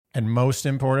And most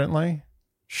importantly,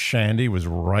 Shandy was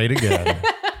right again.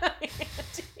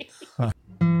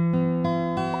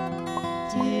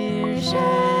 Dear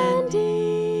Shandy.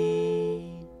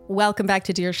 Welcome back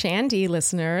to Dear Shandy,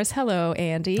 listeners. Hello,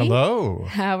 Andy. Hello.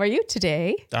 How are you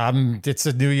today? It's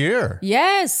a new year.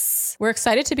 Yes. We're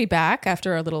excited to be back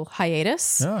after a little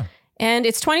hiatus. Yeah. And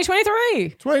it's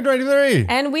 2023. 2023.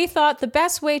 And we thought the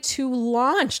best way to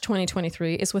launch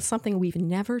 2023 is with something we've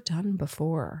never done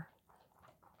before.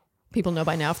 People know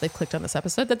by now, if they've clicked on this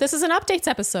episode, that this is an updates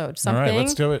episode. Something. All right,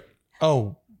 let's do it.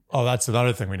 Oh, that's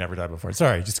another thing we never done before.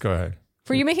 Sorry, just go ahead.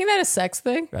 Were you making that a sex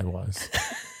thing? I was.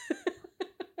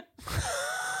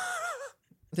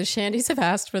 The Shandys have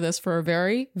asked for this for a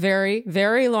very, very,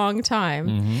 very long time.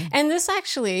 Mm-hmm. And this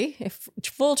actually, if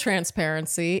full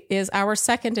transparency, is our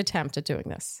second attempt at doing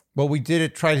this. Well, we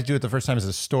tried to do it the first time as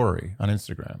a story on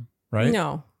Instagram, right?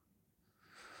 No.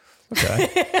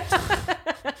 Okay.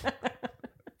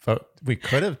 But we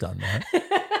could have done that.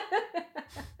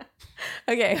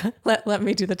 Okay, let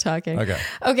me do the talking.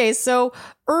 Okay, so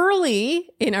early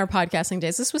in our podcasting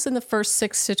days, this was in the first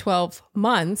 6 to 12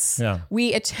 months,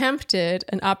 we attempted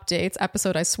an updates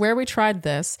episode. I swear we tried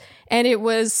this, and it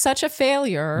was such a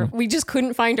failure. We just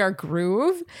couldn't find our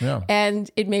groove,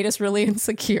 and it made us really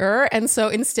insecure. And so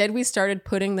instead, we started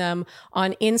putting them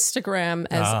on Instagram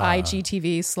as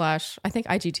IGTV / I think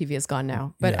IGTV is gone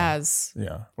now, but as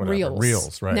whatever.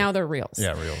 Reels, right? Now they're Reels.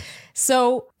 Yeah, Reels.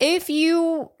 So if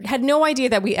you had no idea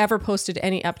that we ever posted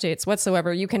any updates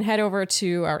whatsoever, you can head over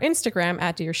to our Instagram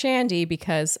at Dear Shandy,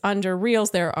 because under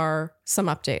Reels, there are some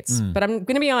updates. But I'm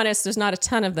going to be honest, there's not a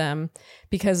ton of them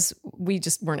because we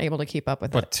just weren't able to keep up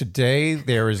with it. But today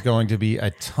there is going to be a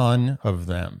ton of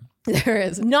them. There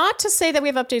is. Not to say that we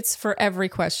have updates for every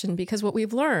question, because what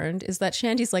we've learned is that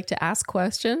Shandys like to ask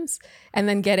questions and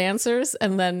then get answers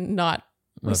and then not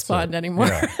respond anymore.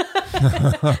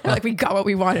 Yeah. Like, we got what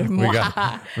we wanted.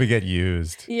 We get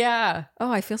used. Yeah.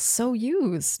 Oh, I feel so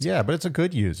used. Yeah, but it's a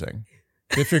good using.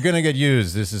 If you're going to get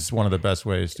used, this is one of the best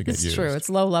ways to get used. It's true. It's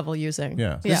low level using.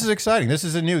 Yeah. This is exciting.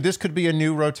 This could be a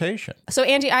new rotation. So,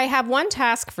 Andy, I have one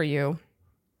task for you.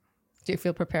 Do you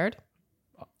feel prepared?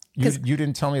 You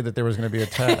didn't tell me that there was going to be a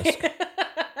task.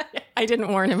 I didn't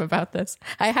warn him about this.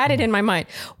 I had it in my mind.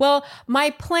 Well, my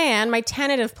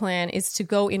tentative plan is to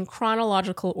go in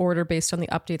chronological order based on the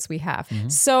updates we have. Mm-hmm.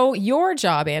 So your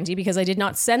job, Andy, because I did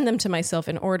not send them to myself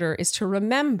in order, is to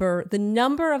remember the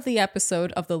number of the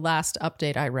episode of the last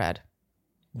update I read.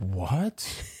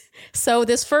 What? So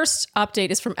this first update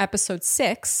is from episode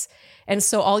 6. And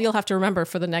so all you'll have to remember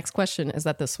for the next question is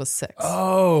that this was 6.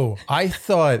 Oh, I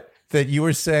thought that you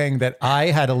were saying that I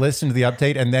had to listen to the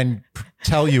update and then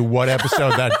tell you what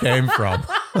episode that came from.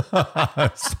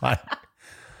 I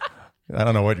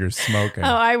don't know what you're smoking.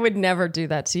 Oh, I would never do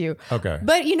that to you. Okay.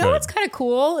 But you know what's kind of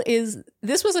cool is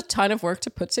this was a ton of work to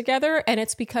put together, and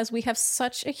it's because we have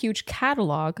such a huge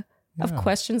catalog of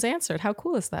questions answered. How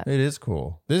cool is that? It is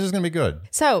cool. This is going to be good.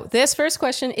 So this first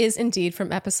question is indeed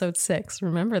from episode 6.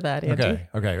 Remember that, Andy?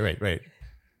 Okay. Wait.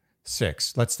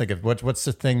 6. Let's think of what's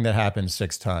the thing that happens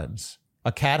 6 times?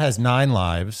 A cat has 9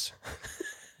 lives,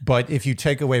 but if you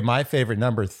take away my favorite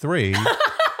number 3,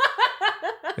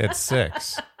 it's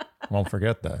 6. Won't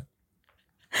forget that.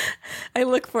 I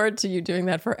look forward to you doing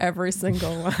that for every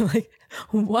single one. Like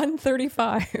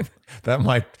 135. That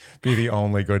might be the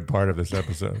only good part of this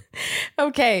episode.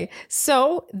 Okay,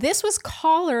 so this was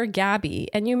caller Gabby,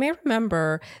 and you may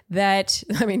remember that,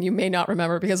 you may not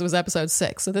remember because it was episode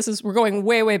 6. So we're going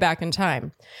way, way back in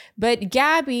time. But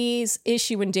Gabby's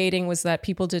issue in dating was that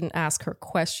people didn't ask her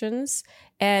questions.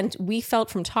 And we felt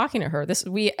from talking to her,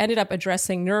 we ended up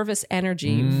addressing nervous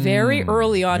energy very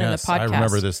early on in the podcast. I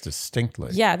remember this distinctly.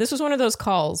 Yeah, this was one of those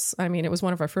calls. It was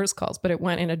one of our first calls, but it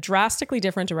went in a drastically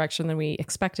different direction than we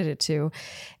expected it to.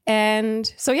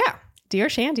 And so, Dear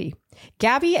Shandy,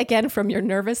 Gabby again from your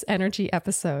nervous energy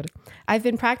episode. I've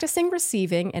been practicing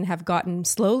receiving and have gotten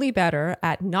slowly better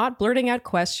at not blurting out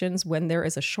questions when there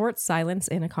is a short silence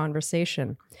in a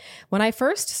conversation. When I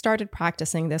first started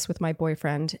practicing this with my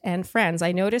boyfriend and friends,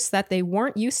 I noticed that they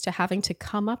weren't used to having to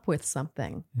come up with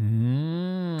something.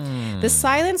 The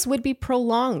silence would be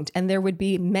prolonged and there would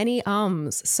be many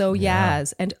ums, so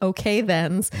yeahs, and okay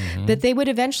thens, that they would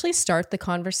eventually start the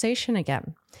conversation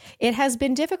again. It has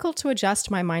been difficult to adjust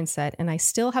my mindset, and I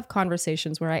still have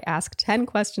conversations where I ask 10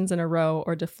 questions in a row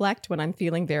or deflect when I'm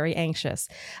feeling very anxious.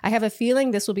 I have a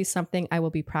feeling this will be something I will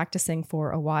be practicing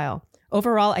for a while.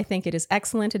 Overall, I think it is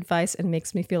excellent advice and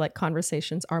makes me feel like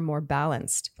conversations are more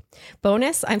balanced.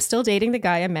 Bonus, I'm still dating the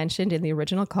guy I mentioned in the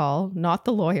original call, not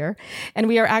the lawyer, and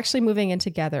we are actually moving in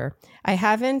together. I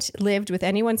haven't lived with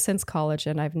anyone since college,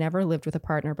 and I've never lived with a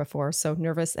partner before, so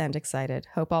nervous and excited.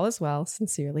 Hope all is well.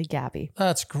 Sincerely, Gabby.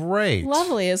 That's great.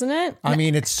 Lovely, isn't it? I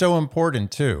mean, it's so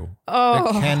important too. Oh.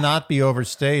 It cannot be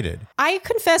overstated. I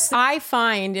confess I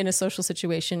find in a social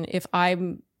situation, if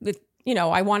I'm,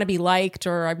 I want to be liked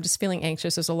or I'm just feeling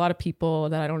anxious, there's a lot of people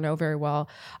that I don't know very well.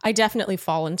 I definitely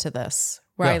fall into this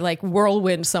where I like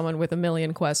whirlwind someone with a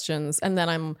million questions and then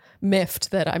I'm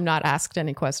miffed that I'm not asked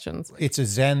any questions. It's a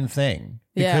Zen thing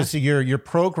because you're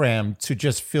programmed to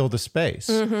just fill the space.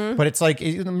 But it's like,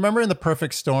 remember in The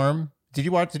Perfect Storm? Did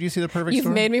you see The Perfect Storm?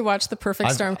 You've made me watch The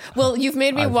Perfect Storm. Well, you've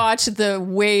made me watch the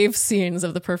wave scenes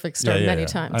of The Perfect Storm many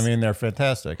times. I mean, they're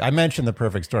fantastic. I mentioned The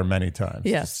Perfect Storm many times.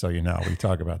 Yes. Just so you know, we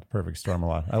talk about The Perfect Storm a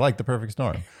lot. I like The Perfect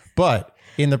Storm. But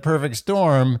in The Perfect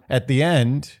Storm, at the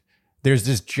end, there's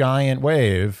this giant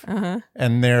wave, and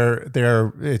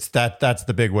that's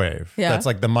the big wave. Yeah. That's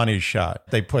like the money shot.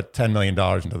 They put $10 million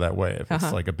into that wave.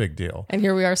 It's like a big deal. And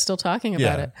here we are still talking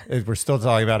about it. We're still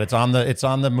talking about it. It's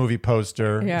on the movie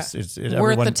poster. Yeah. It's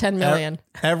worth the 10 million.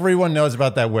 Everyone knows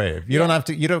about that wave.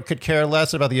 Could care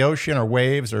less about the ocean or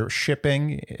waves or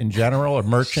shipping in general or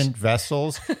merchant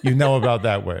vessels. You know about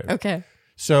that wave. Okay.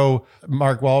 So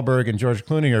Mark Wahlberg and George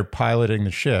Clooney are piloting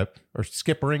the ship or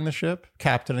skippering the ship,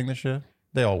 captaining the ship.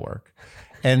 They all work.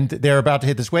 And they're about to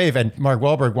hit this wave. And Mark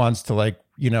Wahlberg wants to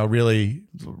really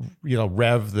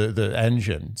rev the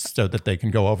engine so that they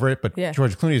can go over it. But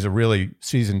George Clooney is a really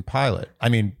seasoned pilot. I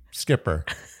mean, skipper.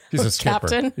 He's a skipper.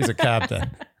 Captain. He's a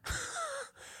captain.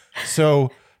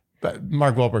 So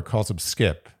Mark Wahlberg calls him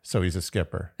Skip. So he's a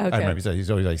skipper. Okay. I don't know.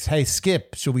 He's always like, hey,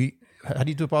 Skip, should we... How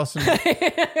do you do Boston? I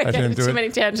didn't do Too it. many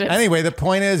tangents. Anyway, the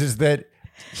point is that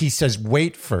he says,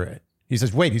 wait for it. He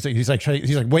says, wait. He's like,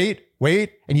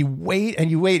 wait. And you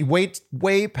wait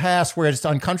way past where it's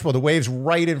uncomfortable. The wave's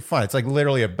right in front. It's like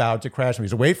literally about to crash. And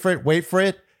he's like, wait for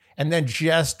it. And then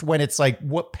just when it's like,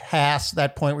 what past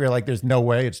that point where you're like, there's no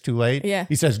way, it's too late. Yeah.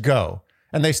 He says, go.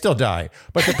 And they still die.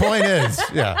 But the point is,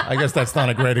 I guess that's not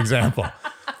a great example.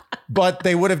 But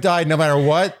they would have died no matter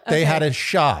what. They had a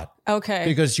shot. Okay.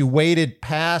 Because you waited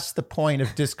past the point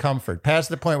of discomfort, past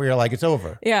the point where you're like, it's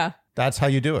over. Yeah. That's how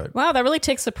you do it. Wow, that really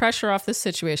takes the pressure off this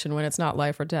situation when it's not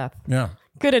life or death. Yeah.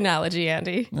 Good analogy,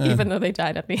 Andy, even though they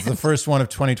died at the end. The first one of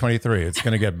 2023. It's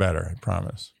going to get better, I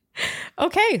promise.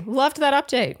 Okay, loved that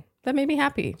update. That made me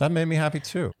happy. That made me happy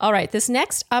too. All right, this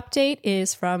next update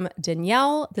is from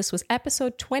Danielle. This was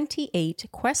episode 28,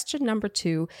 question number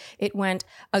 2. It went,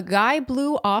 a guy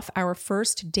blew off our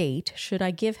first date. Should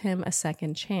I give him a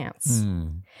second chance?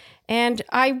 And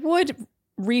I would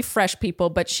refresh people,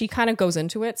 but she kind of goes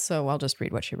into it, so I'll just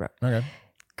read what she wrote. Okay.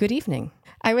 Good evening.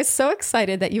 I was so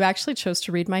excited that you actually chose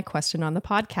to read my question on the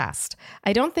podcast.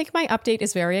 I don't think my update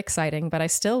is very exciting, but I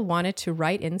still wanted to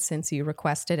write in since you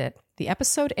requested it. The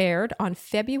episode aired on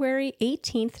February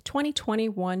 18th,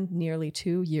 2021, nearly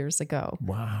 2 years ago.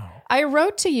 Wow. I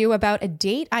wrote to you about a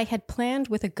date I had planned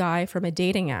with a guy from a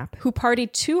dating app who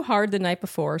partied too hard the night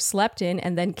before, slept in,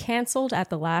 and then canceled at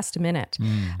the last minute.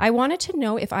 I wanted to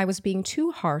know if I was being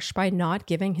too harsh by not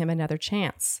giving him another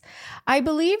chance. I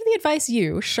believe the advice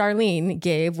you, Charlene,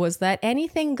 gave was that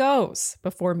anything goes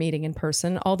before meeting in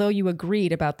person, although you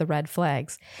agreed about the red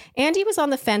flags. Andy was on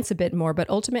the fence a bit more, but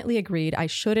ultimately agreed I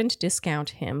shouldn't discount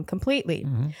him completely.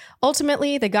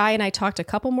 Ultimately, the guy and I talked a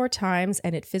couple more times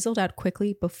and it fizzled out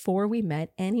quickly before we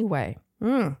met anyway.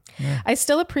 I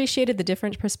still appreciated the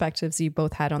different perspectives you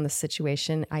both had on the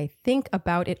situation. I think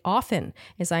about it often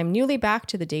as I'm newly back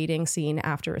to the dating scene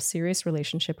after a serious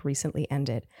relationship recently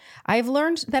ended. I've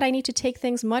learned that I need to take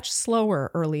things much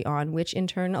slower early on, which in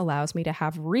turn allows me to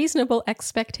have reasonable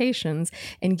expectations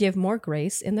and give more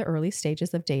grace in the early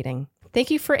stages of dating. Thank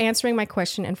you for answering my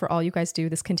question and for all you guys do.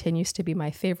 This continues to be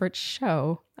my favorite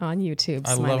show on YouTube.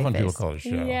 I love when people call it a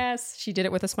show. Yes, she did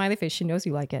it with a smiley face. She knows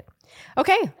you like it.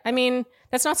 Okay, I mean,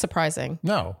 that's not surprising.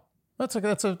 No, that's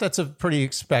a pretty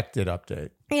expected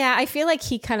update. Yeah, I feel like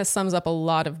he kind of sums up a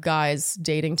lot of guys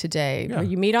dating today. Yeah. Where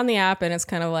you meet on the app and it's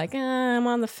kind of like, I'm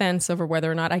on the fence over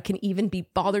whether or not I can even be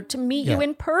bothered to meet you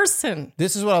in person.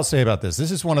 This is what I'll say about this.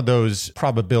 This is one of those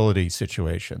probability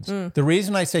situations. The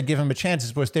reason I said give him a chance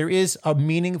is because there is a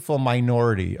meaningful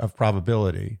minority of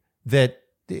probability that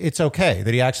it's okay,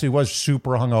 that he actually was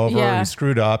super hungover, or he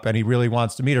screwed up and he really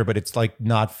wants to meet her, but it's like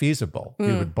not feasible. He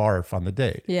would barf on the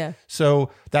date. Yeah.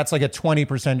 So that's like a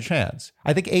 20% chance.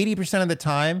 I think 80% of the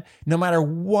time, no matter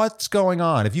what's going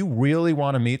on, if you really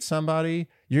want to meet somebody,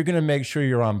 you're going to make sure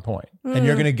you're on point and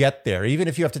you're going to get there. Even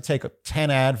if you have to take 10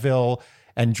 Advil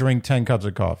and drink 10 cups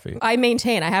of coffee. I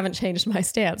maintain, I haven't changed my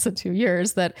stance in 2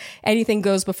 years, that anything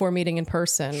goes before meeting in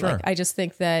person. Sure. Like, I just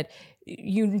think that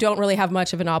you don't really have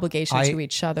much of an obligation to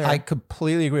each other. I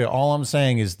completely agree. All I'm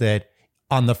saying is that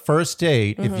on the first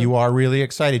date, if you are really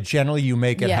excited, generally you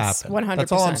make it Yes, happen. 100%.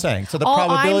 That's all I'm saying. So the All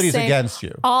probability I'm is saying- against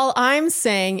you. All I'm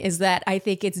saying is that I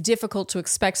think it's difficult to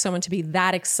expect someone to be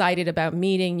that excited about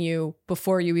meeting you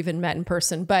before you even met in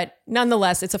person. But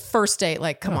nonetheless, it's a first date.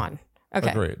 Like, come on. Okay.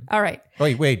 Agreed. All right.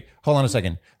 Wait. Hold on a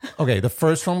second. Okay, the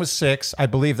first one was 6. I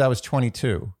believe that was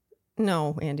 22.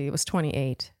 No, Andy, it was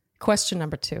 28. Question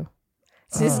number 2.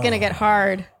 So this is going to get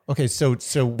hard. Okay, so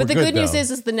But the good news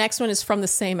is the next one is from the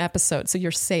same episode. So you're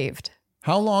saved.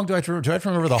 how long do I have to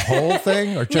remember the whole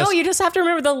thing, or just No, you just have to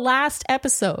remember the last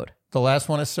episode. the last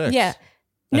one is 6? Yeah.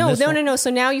 And No. this one- So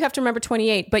now you have to remember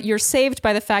 28, but you're saved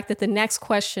by the fact that the next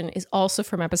question is also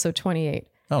from episode 28.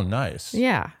 Oh, nice.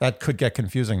 Yeah. That could get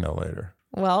confusing though later.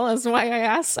 Well, that's why I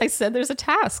asked. I said there's a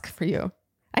task for you.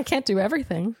 I can't do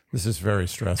everything. This is very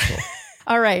stressful.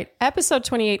 All right. Episode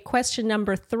 28, question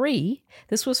number 3.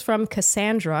 This was from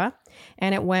Cassandra.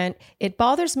 And it went, it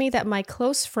bothers me that my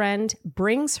close friend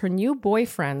brings her new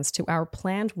boyfriends to our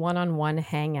planned one-on-one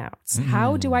hangouts.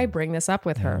 How do I bring this up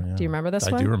with her? Do you remember this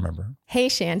I one? do remember. Hey,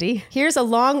 Shandy. Here's a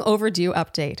long overdue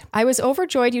update. I was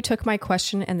overjoyed you took my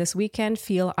question, and this weekend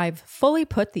feel I've fully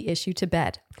put the issue to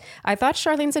bed. I thought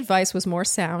Charlene's advice was more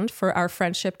sound for our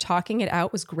friendship. Talking it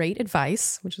out was great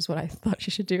advice, which is what I thought she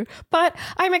should do. But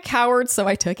I'm a coward, so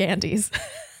I took Andy's.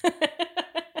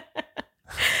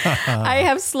 I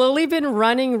have slowly been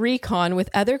running recon with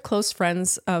other close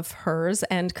friends of hers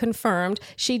and confirmed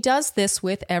she does this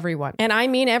with everyone. And I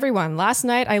mean everyone. Last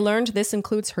night I learned this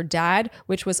includes her dad,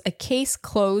 which was a case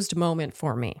closed moment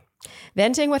for me.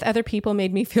 Venting with other people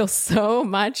made me feel so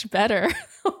much better.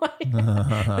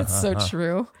 That's so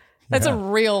true. That's a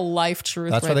real life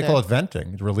truth. That's right why they there. call it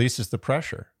venting. It releases the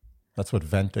pressure. That's what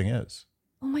venting is.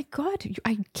 Oh my God.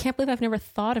 I can't believe I've never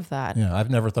thought of that. Yeah, I've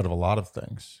never thought of a lot of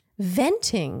things.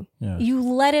 Venting. Yeah. You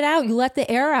let it out. You let the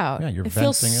air out. Yeah, you're it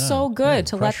venting feels so out. good Yeah,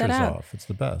 to let that pressure's out. off. It's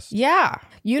the best. Yeah.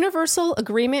 Universal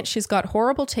agreement. She's got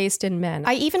horrible taste in men.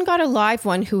 I even got a live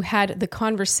one who had the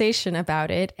conversation about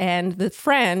it, and the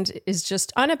friend is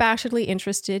just unabashedly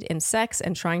interested in sex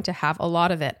and trying to have a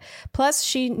lot of it. Plus,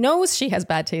 she knows she has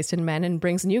bad taste in men and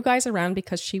brings new guys around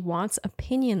because she wants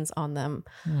opinions on them.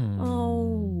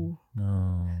 Oh.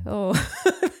 No. Oh.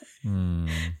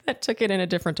 That took it in a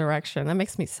different direction. That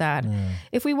makes me sad.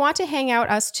 If we want to hang out,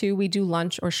 us two, we do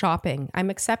lunch or shopping. I'm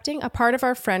accepting a part of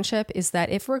our friendship is that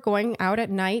if we're going out at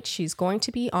night, she's going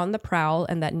to be on the prowl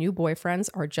and that new boyfriends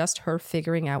are just her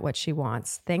figuring out what she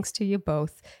wants. Thanks to you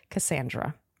both,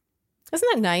 Cassandra. Isn't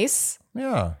that nice?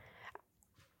 Yeah.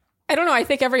 I don't know. I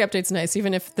think every update's nice,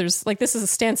 even if there's like, this is a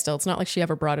standstill. It's not like she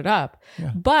ever brought it up.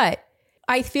 Yeah. But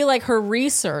I feel like her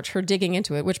research, her digging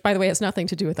into it, which by the way has nothing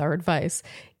to do with our advice,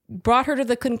 brought her to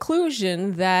the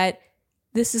conclusion that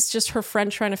this is just her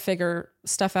friend trying to figure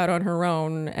stuff out on her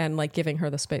own and like giving her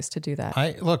the space to do that.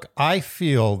 I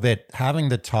feel that having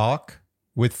the talk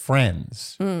with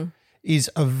friends is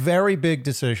a very big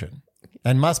decision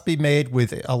and must be made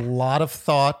with a lot of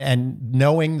thought and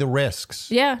knowing the risks.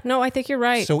 Yeah, no, I think you're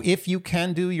right. So if you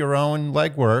can do your own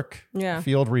legwork,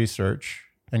 field research,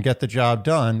 and get the job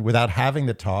done without having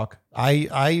the talk,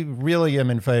 I really am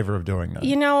in favor of doing that.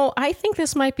 You know, I think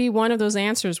this might be one of those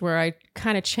answers where I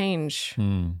kind of change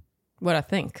what I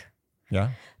think. Yeah.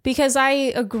 Because I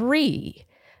agree.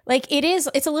 Like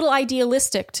it's a little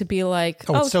idealistic to be like,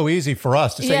 Oh, it's so easy for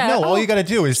us to say, yeah, no, all you got to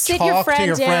do is sit your talk to friend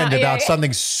your friend down. about Yeah.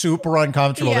 something super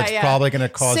uncomfortable that's probably going to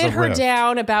cause sit a her rift.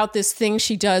 down about this thing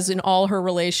she does in all her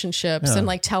relationships and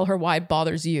like tell her why it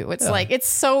bothers you. It's like, it's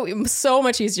so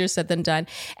much easier said than done.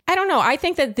 I don't know. I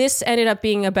think that this ended up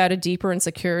being about a deeper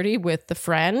insecurity with the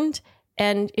friend,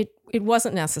 and it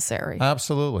wasn't necessary.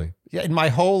 Absolutely. Yeah, in my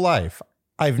whole life,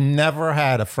 I've never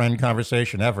had a friend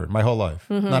conversation ever. My whole life.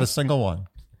 Not a single one.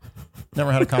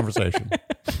 Never had a conversation.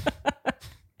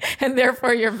 And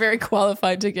therefore you're very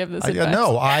qualified to give this advice.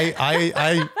 No,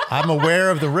 I'm aware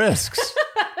of the risks.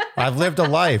 I've lived a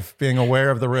life being aware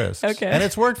of the risks. Okay. And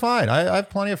it's worked fine. I have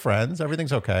plenty of friends.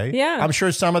 Everything's okay. Yeah. I'm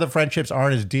sure some of the friendships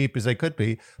aren't as deep as they could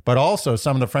be, but also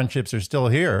some of the friendships are still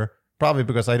here, probably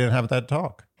because I didn't have that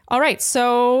talk. All right.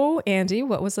 So, Andy,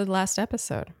 what was the last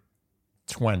episode?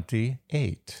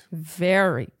 28.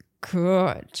 Very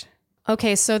good.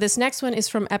 Okay, so this next one is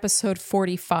from episode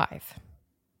 45.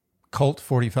 Colt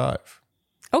 45,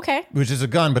 Okay. which is a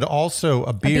gun, but also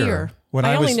a beer. A beer. When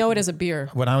I only was, know it as a beer.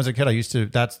 When I was a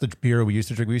kid, that's the beer we used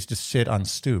to drink. We used to sit on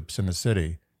stoops in the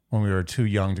city when we were too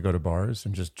young to go to bars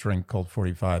and just drink Colt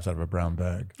 45s out of a brown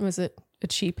bag. Was it a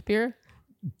cheap beer?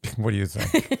 What do you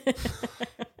think?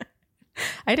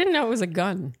 I didn't know it was a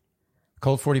gun.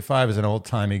 Colt 45 is an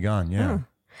old-timey gun, yeah.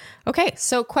 Okay,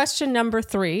 so question number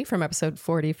 3 from episode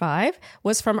 45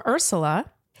 was from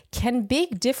Ursula. Can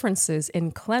big differences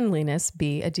in cleanliness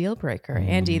be a deal breaker?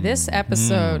 Andy, this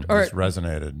episode, or This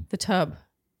resonated. the tub.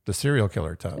 The serial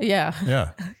killer tub. Yeah.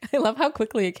 Yeah. I love how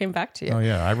quickly it came back to you. Oh,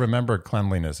 yeah. I remember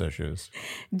cleanliness issues.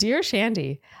 Dear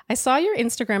Shandy, I saw your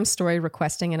Instagram story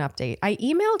requesting an update. I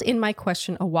emailed in my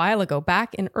question a while ago,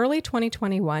 back in early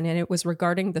 2021, and it was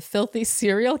regarding the filthy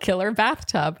serial killer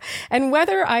bathtub and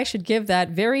whether I should give that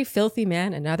very filthy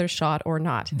man another shot or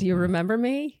not. Do you remember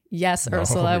me? Yes,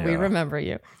 Ursula, we remember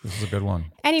you. This is a good one.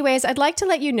 Anyways, I'd like to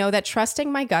let you know that trusting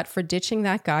my gut for ditching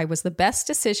that guy was the best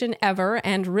decision ever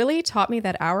and really taught me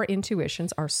that our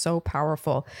intuitions are so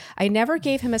powerful. I never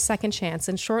gave him a second chance,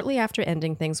 and shortly after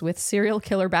ending things with serial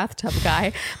killer bathtub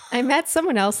guy, I met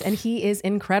someone else and he is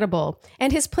incredible.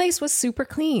 And his place was super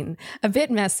clean, a bit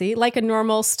messy, like a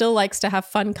normal, still likes to have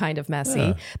fun kind of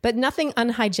messy, but nothing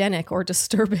unhygienic or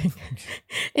disturbing.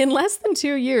 In less than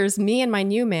 2 years, me and my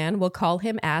new man, we'll call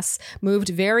him S, moved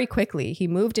very quickly. He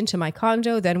moved into my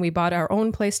condo, then we bought our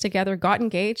own place together, got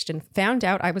engaged, and found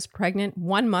out I was pregnant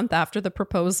 1 month after the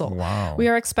proposal. Wow. We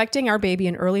are expecting our baby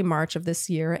in early March of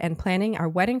this year and planning our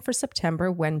wedding for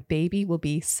September when baby will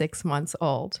be 6 months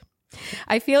old.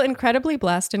 I feel incredibly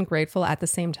blessed and grateful at the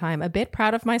same time, a bit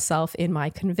proud of myself in my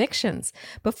convictions.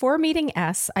 Before meeting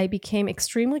S, I became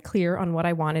extremely clear on what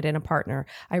I wanted in a partner.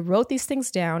 I wrote these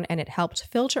things down and it helped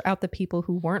filter out the people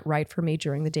who weren't right for me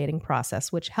during the dating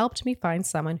process, which helped me find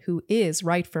someone who is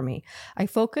right for me. I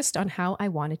focused on how I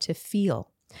wanted to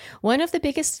feel. One of the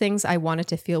biggest things I wanted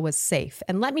to feel was safe.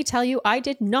 And let me tell you, I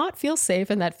did not feel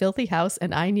safe in that filthy house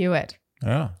and I knew it.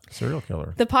 Yeah, serial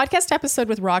killer. The podcast episode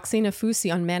with Roxy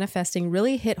Nafusi on manifesting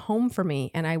really hit home for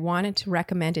me, and I wanted to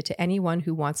recommend it to anyone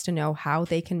who wants to know how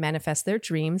they can manifest their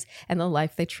dreams and the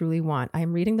life they truly want. I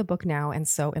am reading the book now and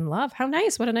so in love. How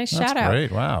nice. What a nice shout out.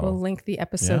 Great. Wow. We'll link the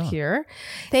episode here.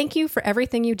 Thank you for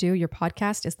everything you do. Your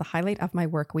podcast is the highlight of my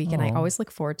work week, and I always look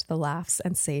forward to the laughs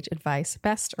and sage advice.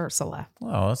 Best, Ursula.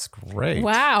 Oh, that's great.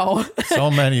 Wow.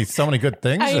 So many good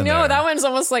things I in know. there. That one's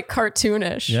almost like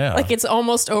cartoonish. Yeah. Like it's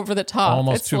almost over the top.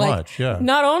 Almost It's too like, much, yeah.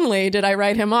 Not only did I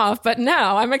write him off, but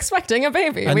now I'm expecting a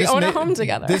baby. And we this own a may- home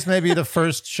together. This may be the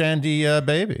first Shandy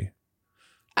baby.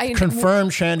 I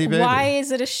Confirmed Shandy baby. Why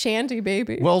is it a Shandy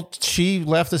baby? Well, she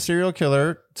left the serial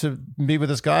killer to be with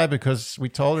this guy because we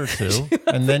told her to,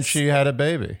 and then she had a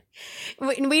baby.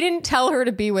 We didn't tell her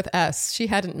to be with S. She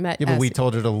hadn't met Yeah, but S. we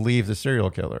told her to leave the serial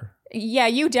killer. Yeah,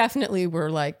 you definitely were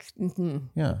like,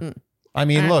 Yeah. I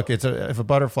mean, look, if a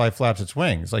butterfly flaps its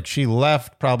wings, like she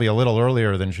left probably a little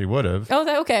earlier than she would have.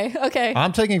 oh, okay.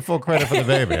 I'm taking full credit for the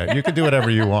baby. You can do whatever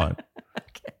you want.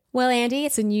 Well, Andy,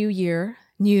 it's a new year,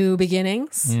 new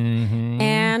beginnings. Mm-hmm.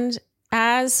 And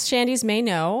as Shandy's may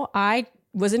know, I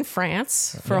was in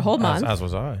France for a whole month. As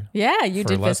was I. Yeah, you For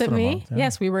did less visit than a me. month, yeah.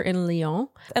 Yes, we were in Lyon.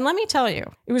 And let me tell you,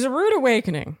 it was a rude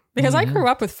awakening because I grew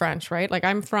up with French, right? Like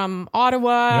I'm from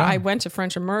Ottawa. Yeah. I went to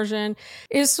French immersion.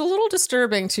 It's a little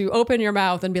disturbing to open your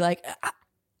mouth and be like, "Ah,"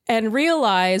 and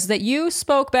realize that you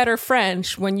spoke better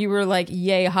French when you were like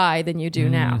yay high than you do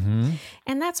now. Mm-hmm.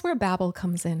 And that's where Babbel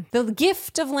comes in. The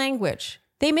gift of language.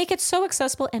 They make it so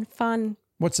accessible and fun.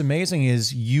 What's amazing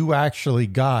is you actually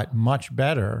got much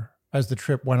better as the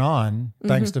trip went on,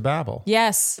 thanks to Babbel.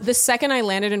 Yes. The second I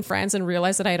landed in France and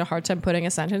realized that I had a hard time putting a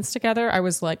sentence together, I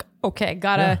was like, okay,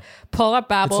 gotta pull up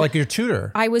Babbel. It's like your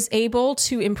tutor. I was able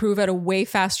to improve at a way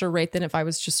faster rate than if I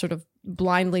was just sort of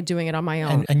blindly doing it on my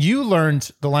own. And you learned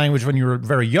the language when you were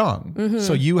very young. Mm-hmm.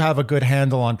 So you have a good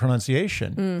handle on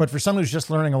pronunciation. Mm. But for someone who's just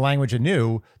learning a language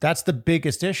anew, that's the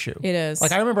biggest issue. It is.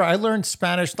 Like I remember I learned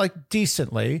Spanish like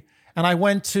decently. And I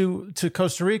went to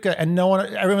Costa Rica and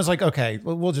everyone was like, okay,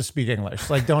 we'll just speak English.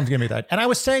 Like, don't give me that. And I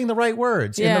was saying the right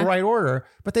words in the right order,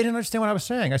 but they didn't understand what I was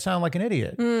saying. I sounded like an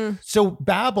idiot. So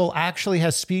Babbel actually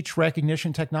has speech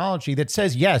recognition technology that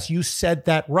says, yes, you said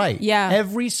that right. Yeah.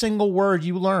 Every single word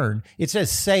you learn, it says,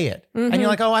 say it. And you're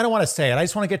like, oh, I don't want to say it. I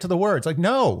just want to get to the words. Like,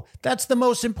 no, that's the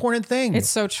most important thing. It's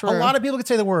so true. A lot of people can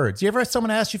say the words. You ever have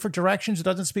someone ask you for directions who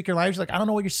doesn't speak your language? Like, I don't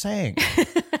know what you're saying.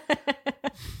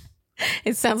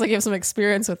 It sounds like you have some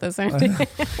experience with this, Andy.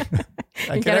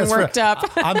 I You're getting worked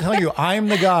up. I'm telling you, I'm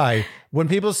the guy. When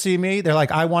people see me, they're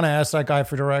like, I want to ask that guy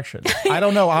for directions. I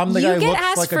don't know. I'm the guy who You looks get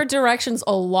asked like for directions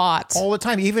a lot. all the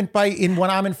time. Even when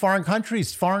I'm in foreign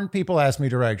countries, foreign people ask me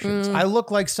directions. I look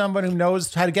like someone who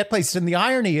knows how to get places. And the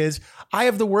irony is, I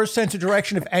have the worst sense of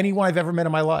direction of anyone I've ever met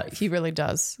in my life. He really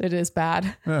does. It is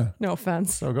bad. No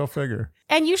offense. So go figure.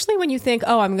 And usually when you think,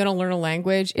 oh, I'm going to learn a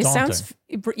language, it Daunting. sounds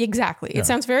exactly. It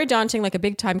sounds very daunting, like a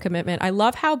big time commitment. I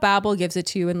love how Babbel gives it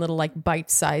to you in little like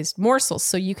bite-sized morsels.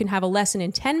 So you can have a lesson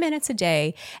in 10 minutes a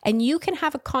day and you can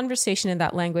have a conversation in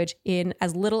that language in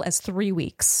as little as 3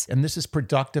 weeks. And this is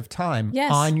productive time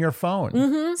Yes. on your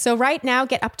phone. So right now,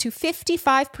 get up to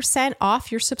 55% off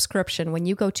your subscription when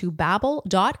you go to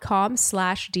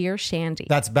babbel.com/dearshandy.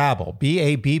 That's Babbel,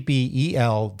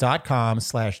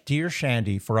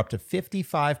 BABBEL.com/DearShandy for up to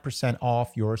 55%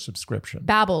 off your subscription.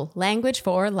 Babbel, language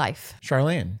for life.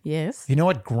 Charlene, Yes. you know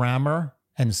what grammar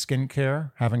and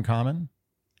skincare have in common?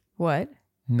 What?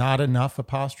 Not enough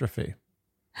apostrophe.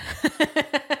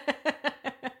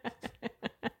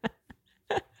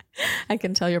 I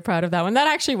can tell you're proud of that one. That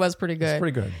actually was pretty good. It's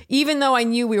pretty good. Even though I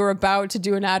knew we were about to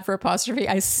do an ad for apostrophe,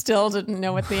 I still didn't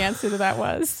know what the answer to that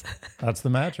was. That's the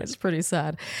magic. It's pretty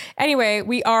sad. Anyway,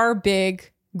 we are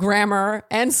big grammar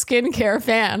and skincare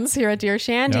fans here at Dear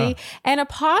Shandy. Yeah. And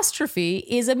Apostrophe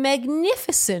is a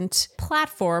magnificent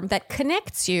platform that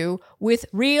connects you with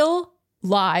real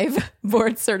live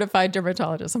board certified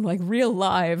dermatologists. I'm like, real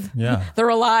live. Yeah. They're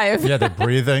alive. Yeah, they're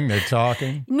breathing, they're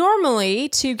talking. Normally,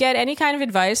 to get any kind of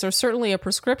advice or certainly a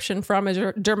prescription from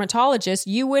a dermatologist,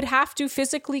 you would have to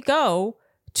physically go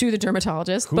to the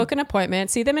dermatologist, book an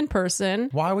appointment, see them in person.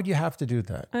 Why would you have to do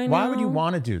that? I Why would you know.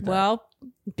 want to do that? Well,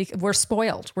 we're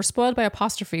spoiled. We're spoiled by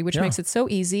Apostrophe, which makes it so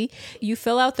easy. You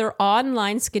fill out their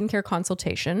online skincare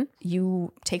consultation.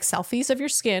 You take selfies of your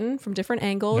skin from different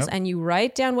angles and you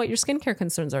write down what your skincare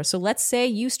concerns are. So let's say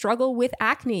you struggle with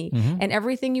acne and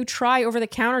everything you try over the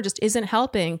counter just isn't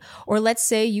helping. Or let's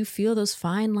say you feel those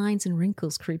fine lines and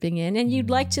wrinkles creeping in and you'd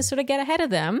like to sort of get ahead of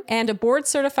them. And a board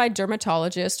certified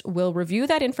dermatologist will review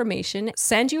that information,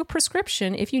 send you a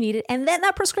prescription if you need it, and then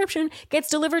that prescription gets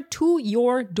delivered to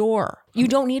your door. You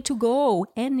don't need to go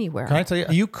anywhere. Can I tell you,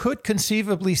 you could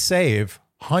conceivably save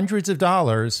hundreds of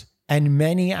dollars and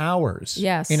many hours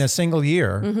in a single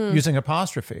year using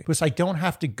Apostrophe. Because I don't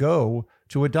have to go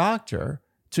to a doctor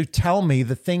to tell me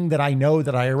the thing that I know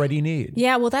that I already need.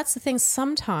 Yeah, well, that's the thing.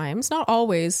 Sometimes, not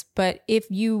always, but if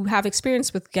you have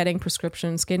experience with getting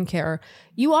prescription skincare,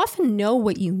 you often know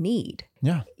what you need.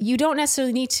 Yeah. You don't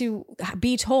necessarily need to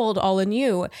be told all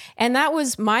anew. And that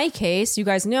was my case. You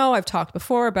guys know I've talked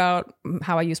before about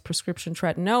how I use prescription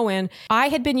tretinoin. I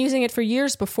had been using it for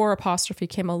years before Apostrophe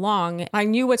came along. I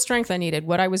knew what strength I needed,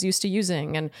 what I was used to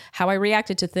using, and how I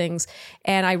reacted to things.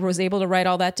 And I was able to write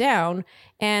all that down.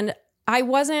 And I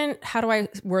wasn't, how do I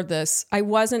word this? I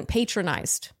wasn't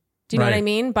patronized. Do you know what I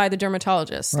mean? By the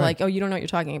dermatologist. Right. Like, oh, you don't know what you're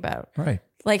talking about. Right.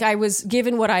 Like I was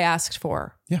given what I asked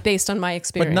for based on my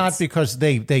experience. But not because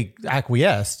they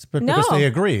acquiesced, but because they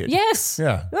agreed. Yes.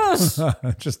 Yeah. Yes.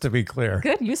 Just to be clear.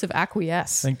 Good use of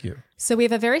acquiesce. Thank you. So we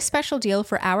have a very special deal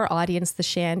for our audience, the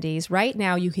Shandies. Right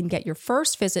now, you can get your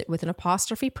first visit with an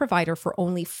Apostrophe provider for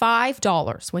only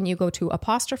 $5 when you go to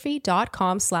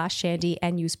apostrophe.com/Shandy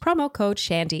and use promo code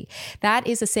Shandy. That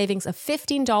is a savings of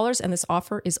 $15, and this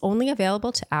offer is only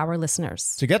available to our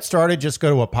listeners. To get started, just go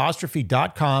to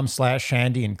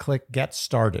apostrophe.com/Shandy and click Get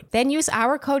Started. Then use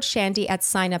our code Shandy at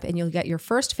sign up and you'll get your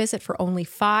first visit for only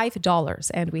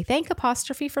 $5. And we thank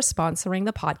Apostrophe for sponsoring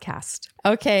the podcast.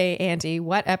 Okay, Andy,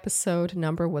 what episode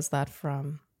number was that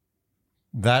from?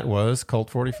 That was Cult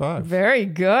 45. Very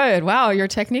good. Wow, your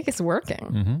technique is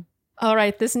working. All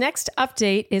right, this next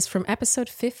update is from episode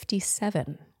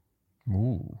 57.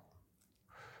 Ooh.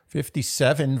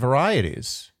 57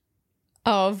 varieties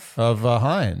Of of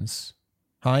Heinz.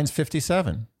 Heinz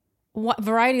 57. what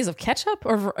varieties of ketchup?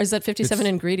 Or is that 57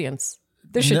 ingredients?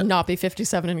 There should No. not be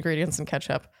 57 ingredients in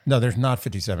ketchup. No, there's not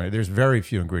 57. There's very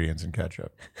few ingredients in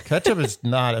ketchup. Ketchup is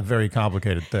not a very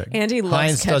complicated thing. Andy loves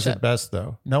Heinz does ketchup. it best,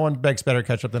 though. No one makes better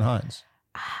ketchup than Heinz.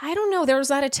 I don't know. There was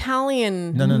that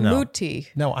Italian No. muti.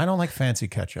 No, I don't like fancy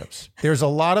ketchups. There's a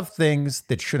lot of things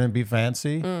that shouldn't be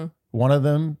fancy. One of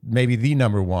them, maybe the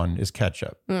number one, is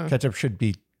ketchup. Ketchup should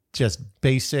be just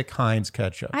basic Heinz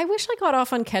ketchup. I wish I got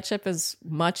off on ketchup as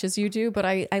much as you do, but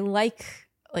I like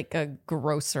a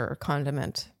grosser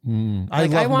condiment.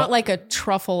 I want like a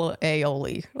truffle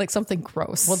aioli, like something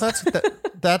gross. Well,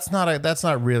 that's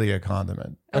not really a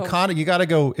condiment. You got to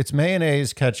go. It's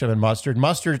mayonnaise, ketchup, and mustard.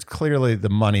 Mustard's clearly the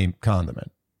money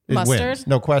condiment. It Mustard? wins.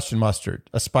 No question. Mustard,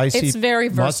 a spicy. it's very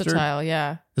mustard versatile.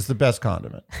 Yeah. is the best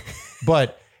condiment,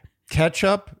 but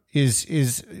ketchup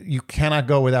is you cannot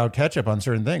go without ketchup on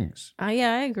certain things.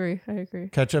 Yeah, I agree.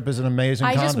 Ketchup is an amazing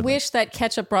I condiment. just wish that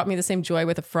ketchup brought me the same joy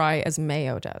with a fry as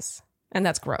mayo does. And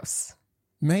that's gross.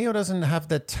 Mayo doesn't have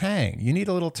that tang. You need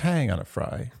a little tang on a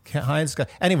fry. Heinz got,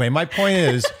 anyway, my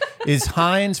point is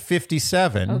Heinz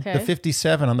 57, Okay. the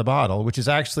 57 on the bottle, which is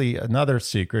actually another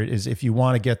secret, is if you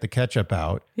want to get the ketchup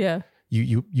out, Yeah.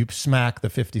 you smack the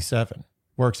 57.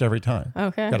 Works every time.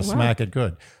 Okay. Got to Wow. smack it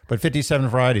good. But 57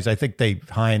 varieties. I think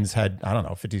Heinz had, I don't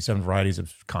know, 57 varieties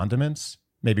of condiments.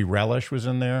 Maybe relish was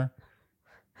in there.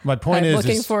 My point I'm is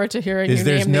looking forward to hearing you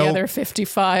there's name no- the other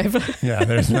 55. Yeah,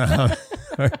 there's no.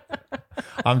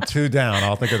 I'm 2 down.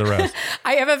 I'll think of the rest.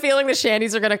 I have a feeling the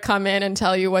Shandies are going to come in and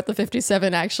tell you what the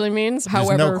 57 actually means. There's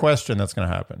However, no question that's going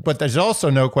to happen. But there's also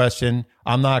no question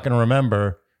I'm not going to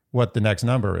remember what the next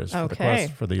number is for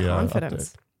the confidence.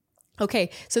 update. Okay,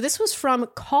 so this was from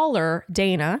caller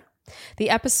Dana. The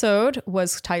episode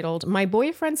was titled, "My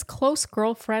Boyfriend's Close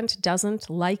Girlfriend Doesn't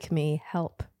Like Me.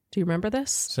 Help." Do you remember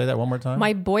this? Say that one more time.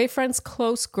 My boyfriend's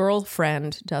close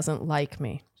girlfriend doesn't like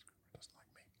me.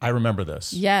 I remember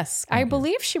this. Yes, I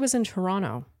believe she was in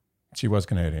Toronto. She was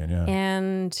Canadian, yeah.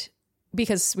 And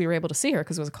because we were able to see her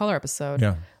because it was a caller episode,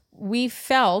 Yeah. we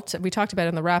talked about it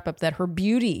in the wrap up that her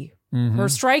beauty, her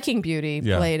striking beauty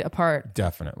Yeah. played a part.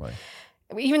 Definitely.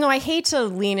 Even though I hate to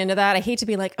lean into that, I hate to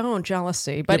be like, oh,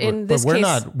 jealousy. But Yeah, in this we're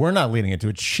case, we're not leaning into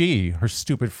it. Her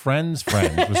stupid friend's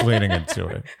friend was leaning into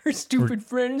it. her stupid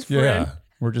friend's friend. Yeah.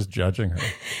 We're just judging her.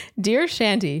 Dear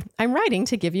Shandy, I'm writing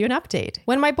to give you an update.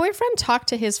 When my boyfriend talked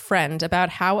to his friend about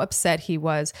how upset he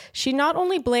was, she not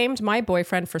only blamed my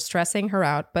boyfriend for stressing her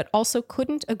out, but also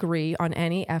couldn't agree on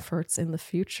any efforts in the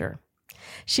future.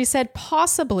 She said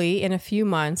possibly in a few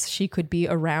months she could be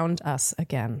around us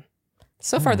again.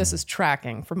 So far, this is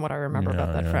tracking from what I remember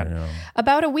about that friend. Yeah.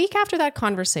 About a week after that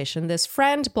conversation, this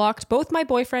friend blocked both my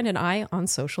boyfriend and I on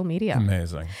social media.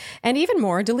 Amazing. And even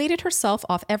more, deleted herself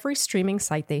off every streaming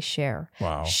site they share.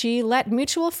 Wow. She let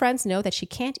mutual friends know that she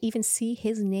can't even see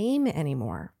his name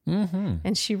anymore. Mm-hmm.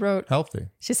 And she wrote, Healthy.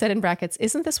 she said in brackets,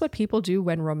 "Isn't this what people do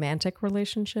when romantic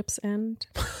relationships end?"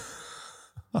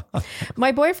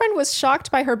 My boyfriend was shocked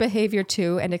by her behavior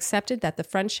too and accepted that the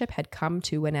friendship had come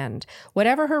to an end.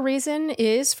 Whatever her reason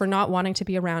is for not wanting to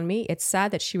be around me, it's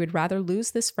sad that she would rather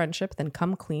lose this friendship than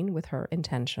come clean with her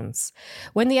intentions.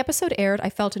 When the episode aired, I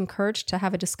felt encouraged to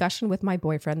have a discussion with my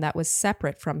boyfriend that was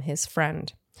separate from his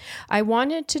friend. I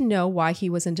wanted to know why he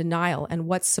was in denial and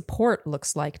what support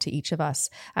looks like to each of us.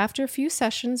 After a few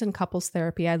sessions in couples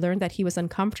therapy, I learned that he was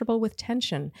uncomfortable with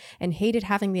tension and hated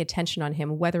having the attention on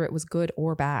him, whether it was good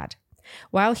or bad.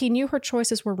 While he knew her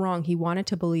choices were wrong, he wanted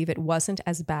to believe it wasn't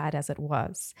as bad as it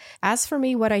was. As for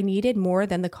me, what I needed more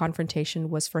than the confrontation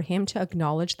was for him to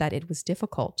acknowledge that it was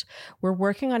difficult. We're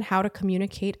working on how to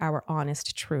communicate our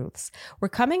honest truths. We're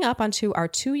coming up onto our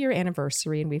 2-year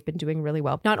anniversary and we've been doing really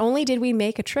well. Not only did we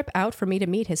make a trip out for me to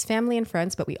meet his family and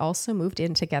friends, but we also moved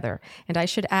in together. And I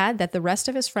should add that the rest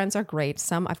of his friends are great.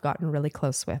 Some I've gotten really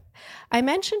close with. I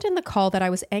mentioned in the call that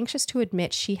I was anxious to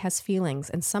admit she has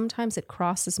feelings and sometimes it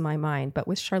crosses my mind. But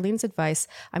with Charlene's advice,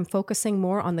 I'm focusing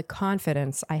more on the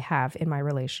confidence I have in my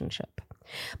relationship.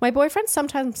 My boyfriend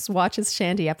sometimes watches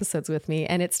Shandy episodes with me,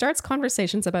 and it starts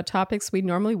conversations about topics we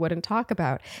normally wouldn't talk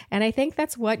about. And I think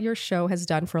that's what your show has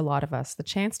done for a lot of us, the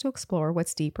chance to explore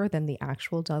what's deeper than the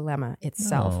actual dilemma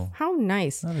itself. Oh, how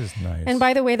nice. That is nice. And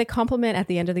by the way, the compliment at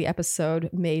the end of the episode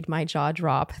made my jaw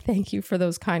drop. Thank you for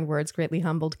those kind words, greatly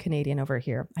humbled Canadian over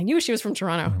here. I knew she was from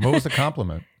Toronto. What was the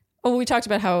compliment? Oh, we talked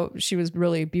about how she was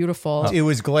really beautiful. It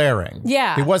was glaring.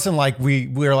 Yeah. It wasn't like we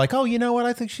were like, oh, you know what?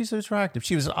 I think she's attractive.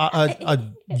 She was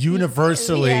a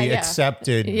universally Yeah, yeah.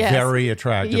 accepted, Yes. very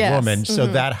attractive Yes. woman. So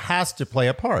that has to play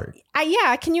a part.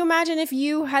 Yeah. Can you imagine if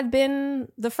you had been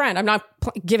the friend? I'm not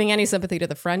giving any sympathy to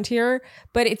the friend here,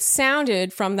 but it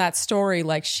sounded from that story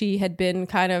like she had been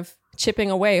kind of chipping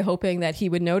away, hoping that he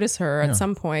would notice her at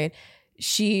some point.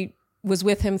 She was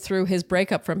with him through his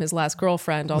breakup from his last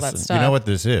girlfriend, all that stuff. You know what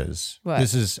this is? What?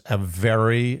 This is a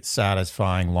very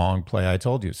satisfying long play. I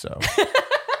told you so.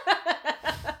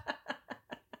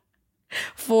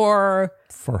 For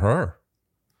her.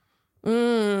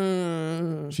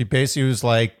 She basically was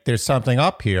like, there's something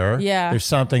up here. Yeah. There's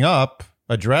something up.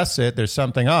 Address it. There's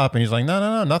something up. And he's like,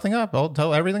 no, nothing up.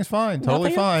 Everything's fine.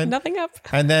 Totally fine. Nothing up.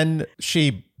 And then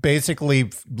she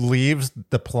basically leaves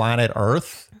the planet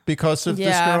Earth because of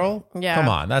this girl? Yeah. Come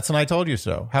on. That's an I told you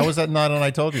so. How is that not an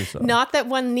I told you so? Not that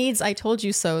one needs I told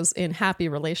you so's in happy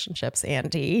relationships,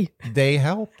 Andy. They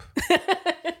help.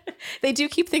 They do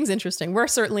keep things interesting. We're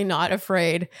certainly not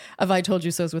afraid of I told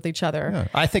you so's with each other. Yeah.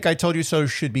 I think I told you so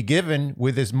should be given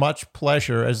with as much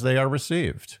pleasure as they are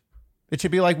received. It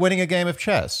should be like winning a game of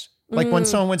chess. Like when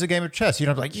someone wins a game of chess, you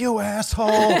don't be like, you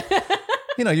asshole.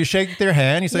 You shake their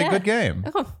hand, you say, good game.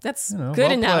 Oh, that's good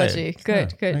well analogy. played.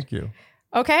 Good, Yeah, good. Thank you.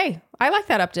 Okay. I like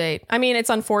that update. I mean, it's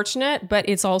unfortunate, but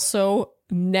it's also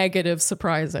negative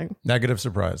surprising. Negative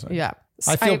surprising. Yeah.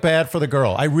 I feel bad for the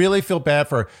girl. I really feel bad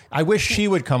for her. I wish she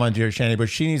would come on Dear Shandy, but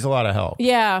she needs a lot of help.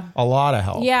 Yeah. A lot of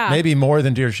help. Yeah. Maybe more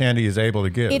than Dear Shandy is able to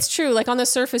give. It's true. Like on the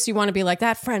surface, you want to be like,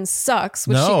 that friend sucks,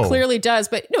 which No. she clearly does.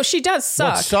 But no, she does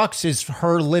suck. What sucks is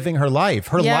her living her life.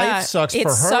 Her life sucks for her.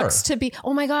 It sucks to be,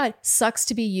 oh my God, sucks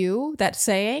to be you, that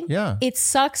saying. Yeah. It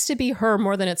sucks to be her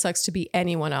more than it sucks to be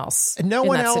anyone else. And no in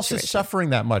one that else situation. is suffering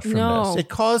that much from No. this. It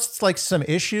caused like some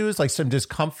issues, like some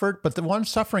discomfort, but the one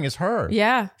suffering is her.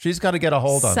 Yeah. She's got to get a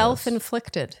hold on this.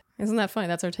 Self-inflicted. Isn't that funny?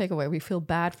 That's our takeaway. We feel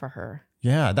bad for her.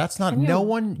 Yeah, that's not, no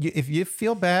one, if you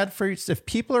feel bad for, if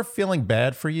people are feeling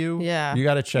bad for you, Yeah. you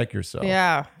got to check yourself.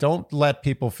 Yeah. Don't let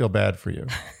people feel bad for you.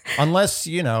 Unless,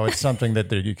 it's something that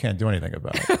you can't do anything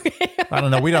about. I don't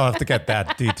know. We don't have to get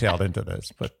that detailed into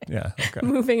this, but yeah. Okay.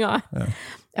 Moving on.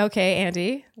 Okay,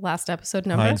 Andy, last episode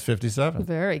number. Heinz 57.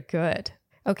 Very good.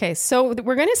 Okay, so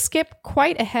we're going to skip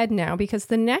quite ahead now because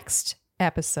the next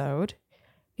episode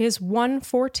is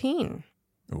 114.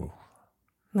 Ooh.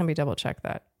 Let me double check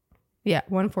that. Yeah,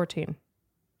 114.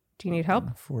 Do you need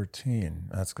help? 14.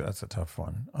 That's a tough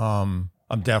one. I'm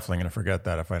definitely going to forget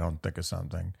that if I don't think of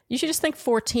something. You should just think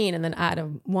 14 and then add a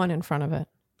 1 in front of it.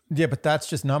 Yeah, but that's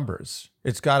just numbers.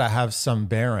 It's got to have some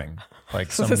bearing,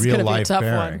 like some This is real gonna be a life tough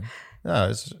bearing. one.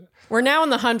 No, We're now in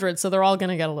the hundreds, so they're all going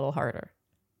to get a little harder.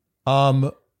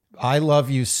 I love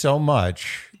you so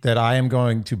much that I am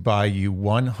going to buy you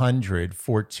 100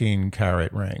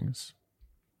 14-carat rings.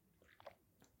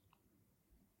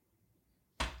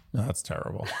 No, that's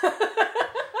terrible.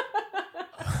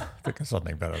 Think of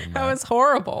something better than that. That was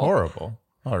horrible. Horrible.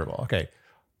 Okay.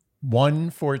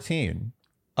 114.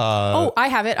 I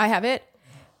have it.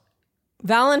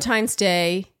 Valentine's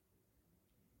Day.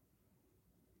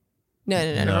 No,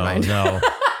 never mind. No.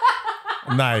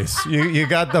 Nice. You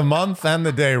got the month and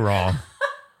the day wrong.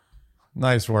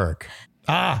 Nice work.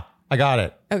 I got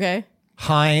it. Okay.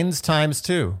 Heinz times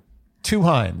 2. 2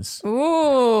 Heinz.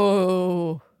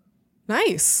 Ooh.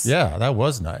 Nice. Yeah, that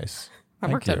was nice.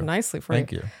 That worked out nicely for you.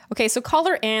 Thank you. Okay, so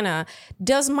caller Anna,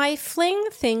 does my fling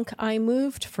think I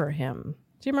moved for him?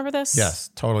 Do you remember this? Yes,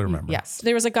 totally remember. Yes.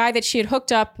 There was a guy that she had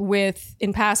hooked up with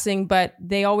in passing, but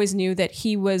they always knew that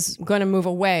he was going to move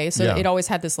away. So Yeah. it always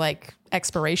had this like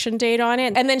expiration date on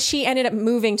it. And then she ended up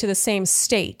moving to the same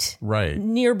state. Right.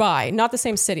 Nearby. Not the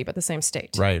same city, but the same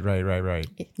state. Right.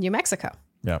 New Mexico.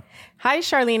 Yeah. Hi,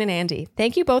 Charlene and Andy.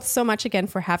 Thank you both so much again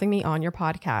for having me on your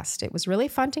podcast. It was really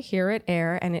fun to hear it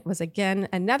air, and it was again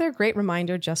another great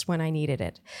reminder just when I needed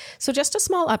it. So just a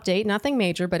small update, nothing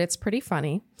major, but it's pretty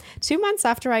funny. 2 months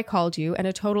after I called you, and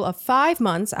a total of 5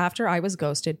 months after I was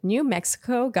ghosted, New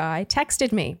Mexico guy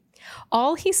texted me.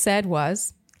 All he said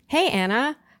was, "Hey,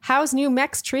 Anna, how's New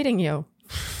Mex treating you?"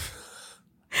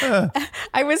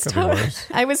 I was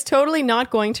totally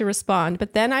not going to respond,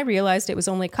 but then I realized it was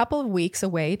only a couple of weeks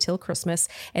away till Christmas,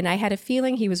 and I had a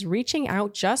feeling he was reaching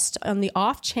out just on the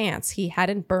off chance he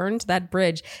hadn't burned that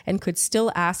bridge and could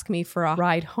still ask me for a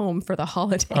ride home for the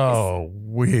holidays. Oh,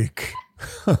 weak.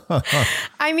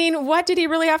 I mean, what did he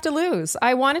really have to lose?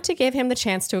 I wanted to give him the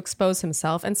chance to expose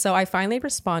himself, and so I finally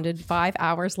responded 5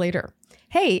 hours later.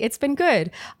 Hey, it's been good.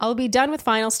 I'll be done with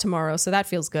finals tomorrow, so that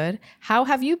feels good. How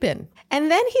have you been? And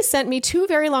then he sent me 2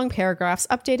 very long paragraphs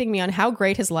updating me on how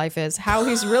great his life is, how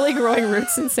he's really growing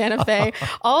roots in Santa Fe,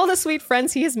 all the sweet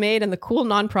friends he has made, and the cool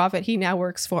nonprofit he now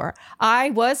works for.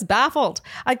 I was baffled.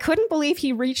 I couldn't believe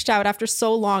he reached out after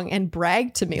so long and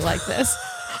bragged to me like this.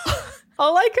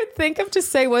 All I could think of to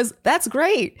say was, that's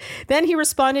great. Then he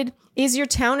responded, is your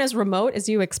town as remote as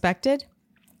you expected?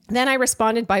 Then I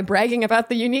responded by bragging about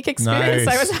the unique experience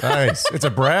I was having. Nice. It's a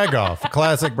brag off, a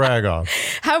classic brag off.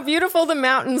 How beautiful the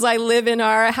mountains I live in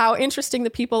are, how interesting the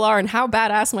people are, and how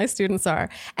badass my students are.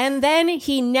 And then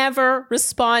he never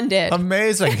responded.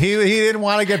 Amazing. He didn't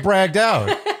want to get bragged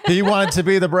out. He wanted to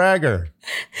be the bragger.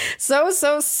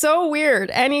 So weird.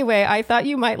 Anyway, I thought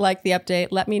you might like the update.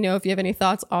 Let me know if you have any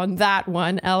thoughts on that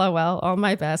one. LOL. All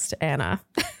my best, Anna.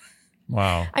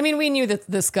 Wow. I mean, we knew that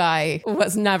this guy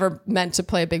was never meant to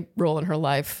play a big role in her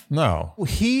life. No,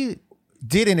 he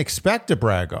didn't expect to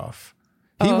brag off.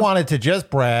 He wanted to just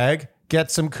brag, get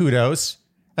some kudos,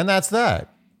 and that's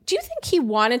that. Do you think he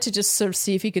wanted to just sort of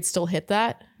see if he could still hit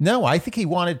that? No, I think he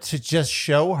wanted to just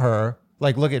show her,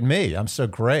 like, look at me. I'm so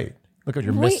great. Look what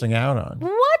you're missing out on.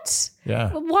 What?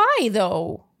 Yeah. Why,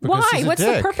 though? Because Why? he's a What's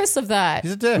dick. the purpose of that?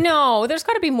 He's a dick. No, there's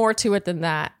got to be more to it than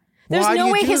that. There's Why do no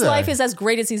you way do his that? life is as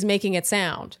great as he's making it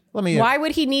sound. Why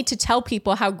would he need to tell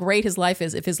people how great his life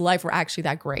is if his life were actually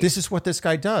that great? This is what this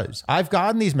guy does. I've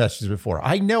gotten these messages before.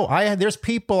 I know. There's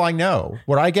people I know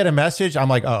where I get a message. I'm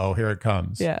like, oh, here it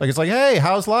comes. Yeah. Like it's like, hey,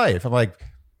 how's life? I'm like,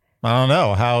 I don't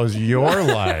know. How's your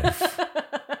life?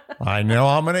 I know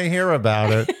I'm going to hear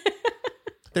about it.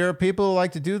 There are people who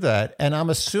like to do that, and I'm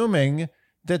assuming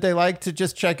that they like to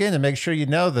just check in and make sure you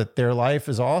know that their life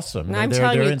is awesome. I'm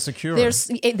telling they're you, insecure.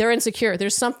 They're insecure.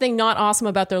 There's something not awesome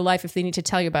about their life if they need to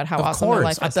tell you about how awesome their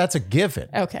life is. That's a given.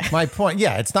 Okay. My point,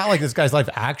 yeah, it's not like this guy's life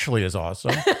actually is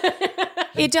awesome.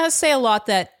 It does say a lot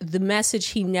that the message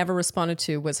he never responded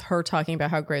to was her talking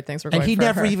about how great things were going And he for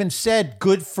never her. even said,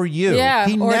 good for you. Yeah,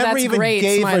 he or never that's even great,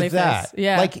 gave her smiley that. face.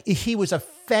 Yeah. Like he was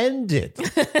offended.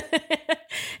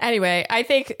 Anyway, I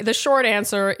think the short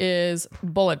answer is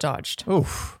bullet dodged.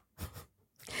 Oof.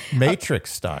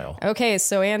 Matrix style. Okay,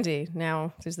 so Andy,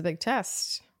 now there's the big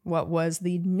test. What was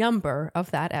the number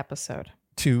of that episode?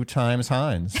 2 times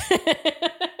Heinz.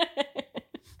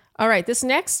 All right, this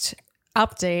next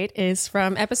update is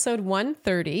from episode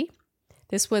 130.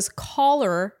 This was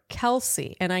caller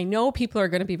Kelsey. And I know people are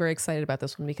going to be very excited about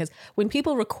this one because when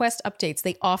people request updates,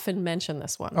 they often mention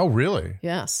this one. Oh, really?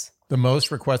 Yes. The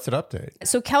most requested update.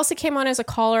 So Kelsey came on as a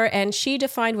caller and she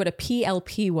defined what a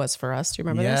PLP was for us. Do you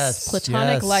remember this?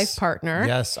 Platonic life partner.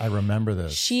 Yes, I remember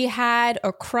this. She had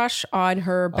a crush on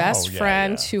her best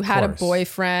friend who had a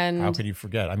boyfriend. How could you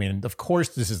forget? I mean, of course,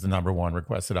 this is the number one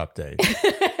requested update.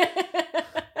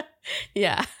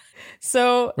 Yeah.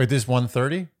 So wait, this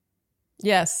 130?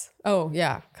 Yes. Oh,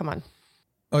 yeah. Come on.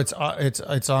 Oh,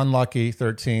 it's unlucky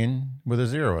 13 with a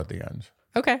 0 at the end.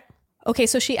 Okay,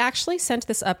 so she actually sent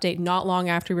this update not long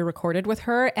after we recorded with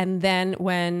her. And then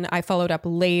when I followed up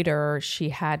later, she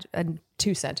had a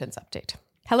 2-sentence update.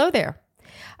 Hello there.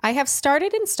 I have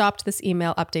started and stopped this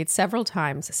email update several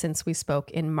times since we spoke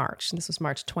in March. This was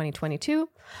March 2022.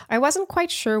 I wasn't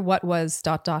quite sure what was ...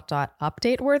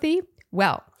 update worthy.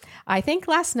 Well, I think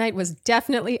last night was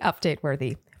definitely update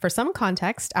worthy. For some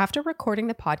context, after recording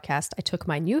the podcast, I took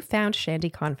my newfound Shandy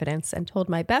confidence and told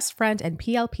my best friend and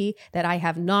PLP that I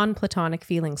have non-platonic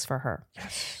feelings for her.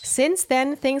 Yes. Since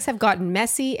then, things have gotten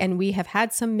messy and we have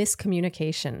had some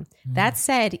miscommunication. That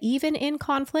said, even in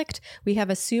conflict, we have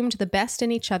assumed the best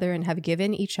in each other and have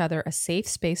given each other a safe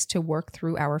space to work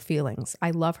through our feelings.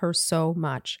 I love her so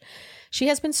much. She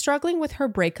has been struggling with her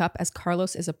breakup as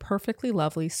Carlos is a perfectly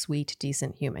lovely, sweet,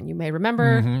 decent human. You may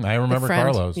remember. I remember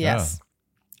Carlos. Yes. Yeah.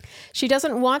 She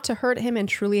doesn't want to hurt him and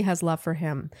truly has love for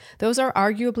him. Those are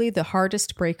arguably the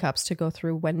hardest breakups to go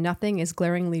through when nothing is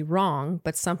glaringly wrong,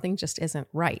 but something just isn't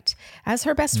right. As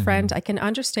her best friend, I can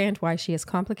understand why she has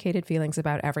complicated feelings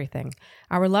about everything.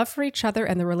 Our love for each other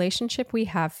and the relationship we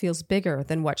have feels bigger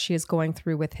than what she is going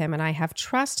through with him, and I have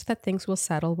trust that things will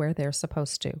settle where they're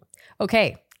supposed to.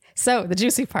 Okay. So the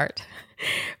juicy part.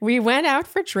 We went out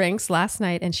for drinks last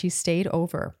night and she stayed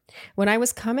over. When I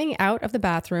was coming out of the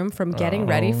bathroom from getting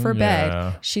ready for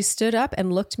bed, she stood up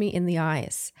and looked me in the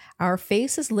eyes. Our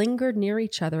faces lingered near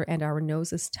each other and our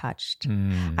noses touched.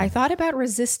 I thought about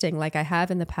resisting like I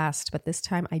have in the past, but this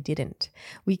time I didn't.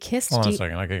 We kissed. Hold on a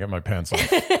second. I can get my pants off.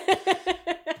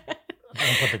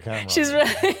 Don't put the camera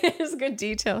on. There's good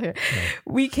detail here. Yeah.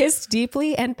 We kissed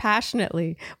deeply and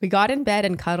passionately. We got in bed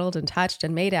and cuddled and touched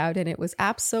and made out, and it was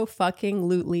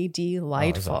abso-fucking-lutely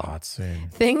delightful. Oh, it was a hot scene.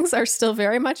 Things are still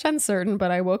very much uncertain,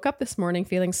 but I woke up this morning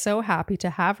feeling so happy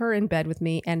to have her in bed with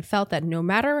me and felt that no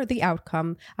matter the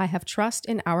outcome, I have trust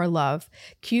in our love.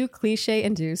 Cue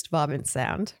cliche-induced vomit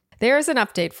sound. There's an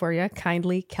update for you,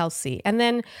 kindly Kelsey. And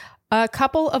then a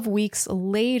couple of weeks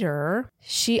later,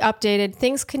 she updated,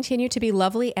 things continue to be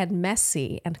lovely and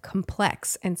messy and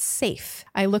complex and safe.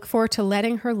 I look forward to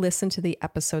letting her listen to the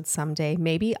episode someday.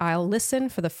 Maybe I'll listen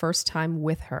for the first time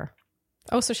with her.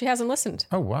 Oh, so she hasn't listened.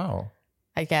 Oh, wow.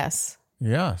 I guess.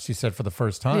 Yeah, she said for the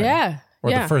first time. Yeah.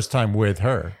 Or the first time with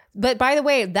her. But by the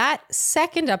way, that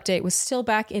second update was still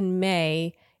back in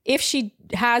May. If she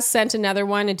has sent another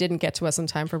one, it didn't get to us in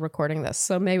time for recording this.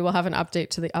 So maybe we'll have an update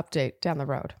to the update down the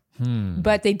road.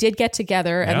 But they did get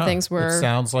together and things were It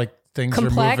sounds like things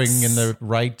complex. Are moving in the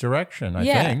right direction, I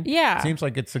think. Yeah. Seems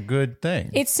like it's a good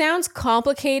thing. It sounds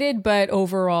complicated, but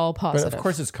overall positive. But of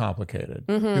course it's complicated.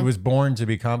 It was born to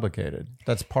be complicated.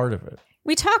 That's part of it.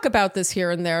 We talk about this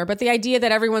here and there, but the idea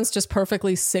that everyone's just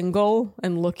perfectly single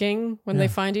and looking when they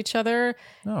find each other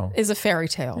is a fairy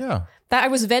tale. Yeah. That I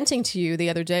was venting to you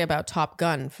the other day about Top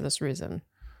Gun for this reason.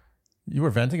 You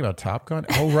were venting about Top Gun?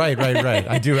 Oh, right.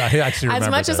 I do. I actually remember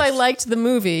As much this. as I liked the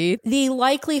movie, the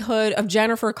likelihood of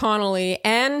Jennifer Connelly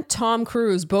and Tom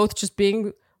Cruise both just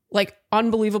being like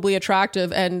unbelievably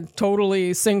attractive and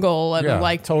totally single and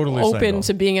like totally open single.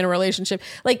 to being in a relationship.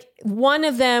 Like one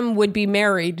of them would be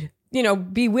married, you know,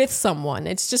 be with someone.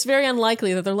 It's just very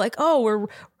unlikely that they're like, oh, we're,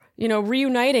 you know,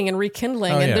 reuniting and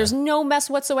rekindling and there's no mess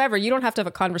whatsoever. You don't have to have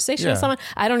a conversation with someone.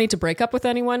 I don't need to break up with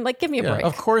anyone. Like, give me a break.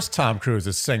 Of course Tom Cruise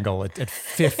is single at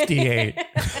 58.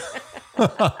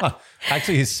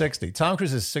 Actually, he's 60. Tom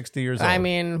Cruise is 60 years old. I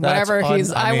mean, whatever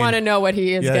I want to know what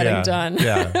he is getting done.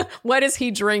 Yeah. What is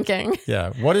he drinking?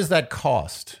 Yeah. What does that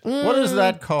cost? What does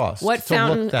that cost? What to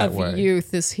fountain look that of way?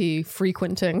 youth is he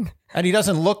frequenting? And he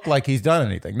doesn't look like he's done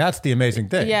anything. That's the amazing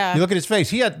thing. Yeah. You look at his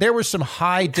face. There were some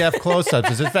high def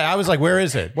close-ups. I was like, where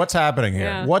is it? What's happening here?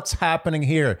 Yeah. What's happening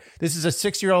here? This is a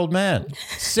 6-year-old man.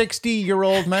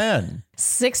 60-year-old man.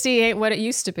 60 ain't what it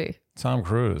used to be. Tom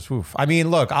Cruise. Oof. I mean,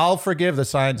 look, I'll forgive the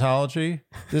Scientology.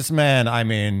 This man, I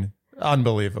mean,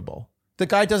 unbelievable. The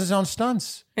guy does his own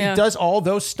stunts. Yeah. He does all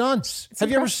those stunts. Have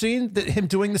you ever seen him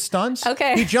doing the stunts?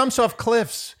 Okay. He jumps off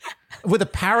cliffs with a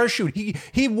parachute.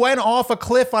 He went off a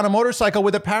cliff on a motorcycle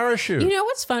with a parachute. You know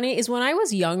what's funny is when I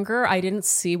was younger, I didn't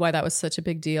see why that was such a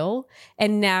big deal.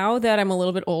 And now that I'm a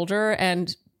little bit older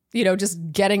and, you know,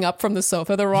 just getting up from the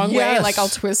sofa the wrong way, Yes. like I'll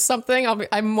twist something,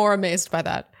 I'm more amazed by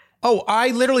that. Oh, I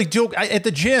literally do. At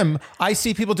the gym, I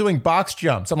see people doing box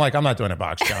jumps. I'm like, I'm not doing a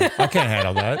box jump. I can't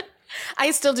handle that. I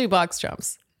still do box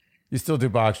jumps. You still do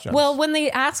box jumps? Well, when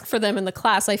they ask for them in the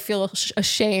class, I feel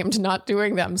ashamed not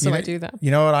doing them, so I do them.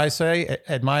 You know what I say?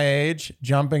 At my age,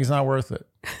 jumping is not worth it.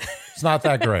 It's not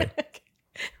that great.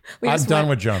 I'm done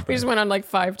with jumping. We just went on like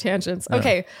 5 tangents.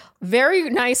 Okay, very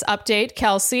nice update,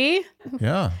 Kelsey.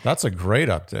 Yeah, that's a great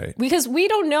update. Because we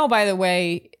don't know, by the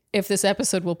way, if this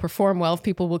episode will perform well, if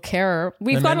people will care.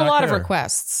 We've They got may a not lot of care.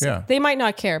 requests. Yeah. They might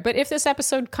not care. But if this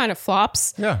episode kind of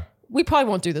flops, Yeah. we probably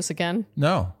won't do this again.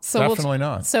 No, So definitely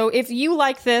not. So if you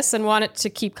like this and want it to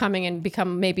keep coming and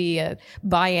become maybe a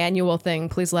biannual thing,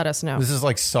 please let us know. This is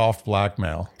like soft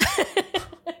blackmail.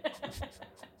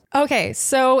 Okay,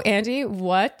 so Andy,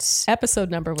 what episode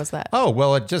number was that? Oh,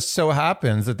 well, it just so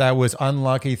happens that was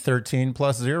unlucky 13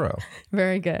 plus 0.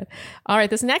 Very good. All right,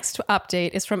 this next update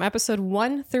is from episode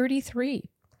 133.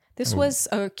 This was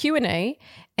a Q&A,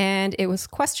 and it was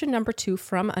question number 2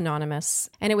 from Anonymous.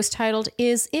 And it was titled,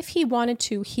 Is If He Wanted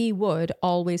to, He Would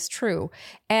Always True?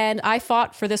 And I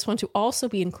fought for this one to also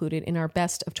be included in our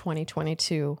Best of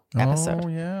 2022 episode. Oh,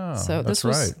 yeah. So that's this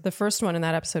was right. the first one in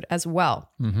that episode as well.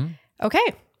 Mm-hmm.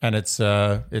 Okay. And it's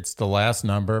the last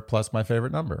number plus my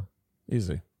favorite number.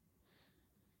 Easy.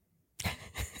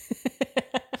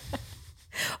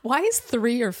 Why is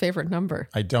 3 your favorite number?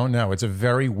 I don't know. It's a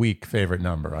very weak favorite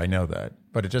number. I know that,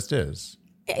 but it just is.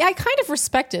 I kind of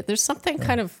respect it. There's something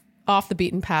kind of off the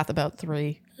beaten path about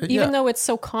 3, even though it's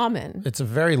so common. It's a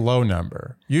very low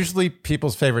number. Usually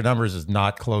people's favorite numbers is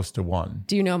not close to 1.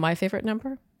 Do you know my favorite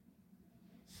number?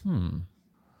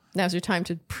 Now's your time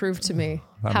to prove to me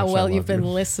how much I well love you've been you.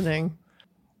 listening.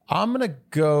 I'm going to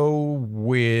go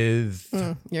with...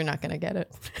 You're not going to get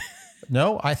it.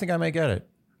 No, I think I may get it.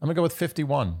 I'm going to go with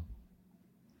 51.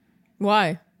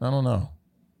 Why? I don't know.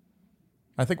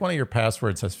 I think one of your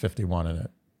passwords has 51 in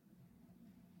it.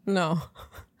 No.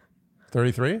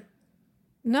 33?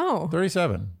 No.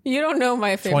 37. You don't know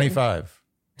my favorite. 25.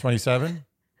 27?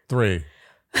 3.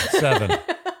 7.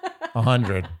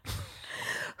 100.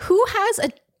 Who has a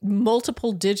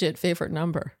multiple digit favorite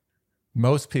number?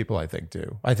 Most people, I think,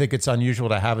 do. I think it's unusual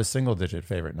to have a single digit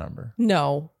favorite number.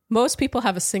 No. Most people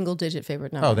have a single digit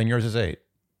favorite number. Oh, then yours is 8.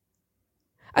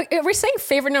 Are we saying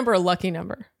favorite number or lucky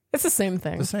number? It's the same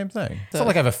thing. The same thing. It's not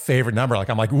like I have a favorite number. Like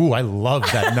I'm like, ooh, I love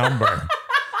that number.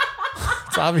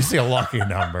 It's obviously a lucky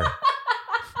number.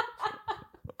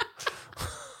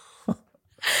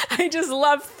 I just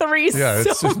love 3 Yeah, it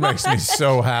so just much. makes me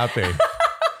so happy.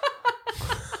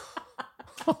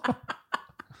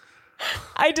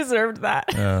 I deserved that.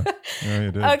 Yeah,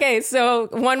 you did. Okay, so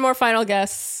one more final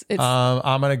guess. It's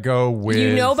I'm gonna go with.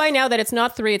 you know by now that it's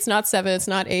not 3, it's not 7, it's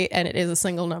not 8, and it is a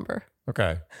single number.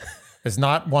 Okay, it's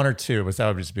not 1 or 2, but that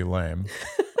would just be lame.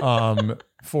 4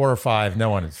 or 5. No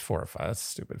one is 4 or 5. That's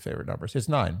stupid favorite numbers. It's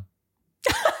 9.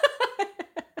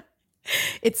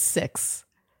 It's 6.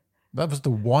 That was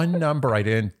the one number I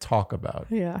didn't talk about.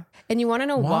 Yeah. And you want to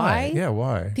know why? Yeah,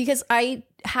 why? Because I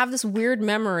have this weird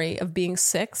memory of being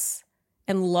 6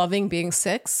 and loving being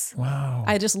 6. Wow.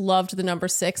 I just loved the number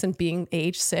 6 and being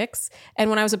age 6. And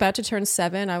when I was about to turn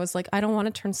 7, I was like, I don't want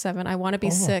to turn 7. I want to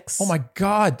be 6. Oh my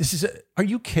God. Are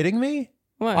you kidding me?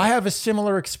 What? I have a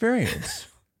similar experience.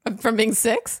 From being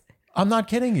 6? I'm not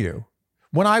kidding you.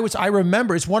 I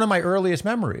remember, it's one of my earliest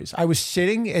memories. I was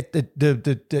sitting at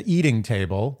the eating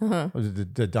table,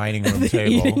 the dining room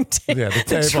table. eating Yeah, the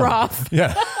the table. trough.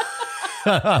 Yeah.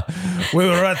 We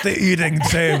were at the eating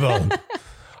table.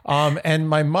 And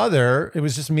my mother, it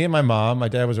was just me and my mom. My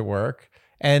dad was at work.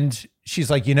 And she's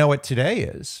like, you know what today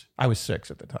is? I was 6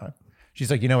 at the time.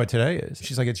 She's like, you know what today is?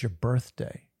 She's like, it's your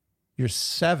birthday. You're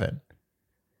 7.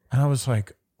 And I was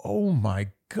like, oh my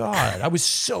God. I was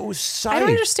so psyched. I don't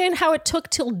understand how it took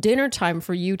till dinner time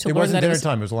for you to learn wasn't that dinner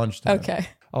time. It was lunchtime. Okay.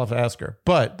 I'll have to ask her.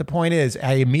 But the point is,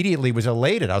 I immediately was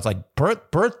elated. I was like,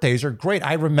 birthdays are great.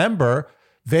 I remember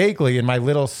vaguely in my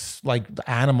little like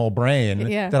animal brain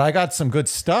that I got some good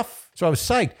stuff. So I was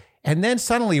psyched. And then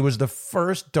suddenly it was the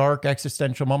first dark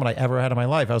existential moment I ever had in my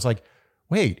life. I was like,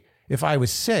 wait, if I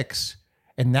was 6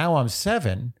 and now I'm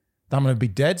 7, I'm going to be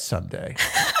dead someday.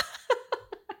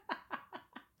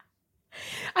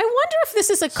 I wonder if this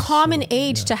is a common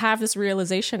age to have this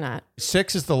realization at.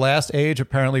 6 is the last age,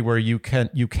 apparently, where you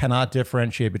cannot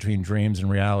differentiate between dreams and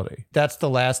reality. That's the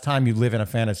last time you live in a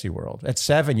fantasy world. At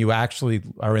 7, you actually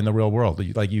are in the real world.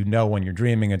 You know when you're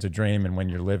dreaming, it's a dream, and when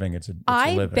you're living, it's a living.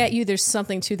 I bet you there's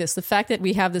something to this. The fact that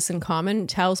we have this in common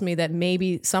tells me that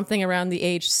maybe something around the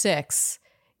age 6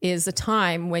 is a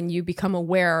time when you become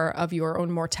aware of your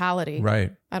own mortality.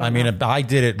 Right. I mean, I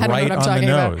did it right on the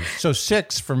nose. About. So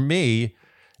 6 for me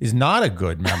is not a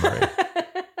good memory.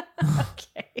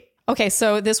 Okay,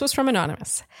 so this was from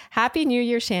Anonymous. Happy New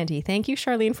Year, Shandy. Thank you,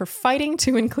 Charlene, for fighting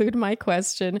to include my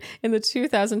question in the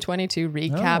 2022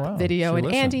 recap video,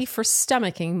 and Andy for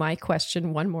stomaching my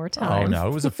question one more time. Oh, no,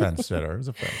 it was a fence sitter.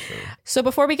 So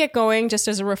before we get going, just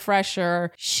as a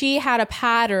refresher, she had a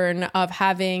pattern of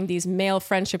having these male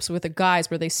friendships with the guys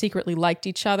where they secretly liked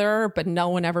each other, but no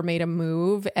one ever made a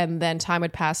move. And then time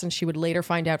would pass and she would later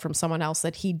find out from someone else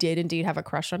that he did indeed have a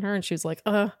crush on her. And she was like,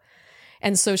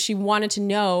 And so she wanted to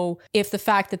know if the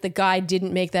fact that the guy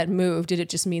didn't make that move, did it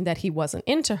just mean that he wasn't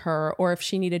into her, or if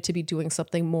she needed to be doing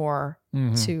something more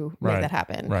to make that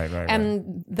happen. Right.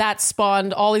 And that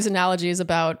spawned all these analogies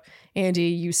about, Andy,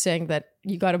 you saying that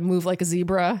you got to move like a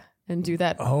zebra and do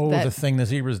that. The thing the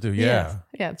zebras do. Yeah,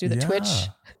 do the twitch.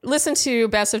 Listen to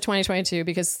Best of 2022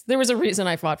 because there was a reason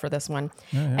I fought for this one.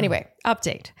 Anyway,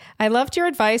 update. I loved your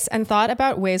advice and thought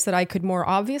about ways that I could more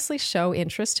obviously show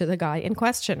interest to the guy in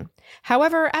question.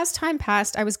 However, as time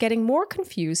passed, I was getting more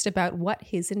confused about what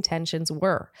his intentions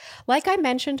were. Like I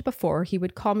mentioned before, he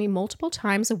would call me multiple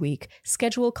times a week,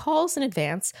 schedule calls in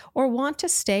advance, or want to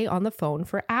stay on the phone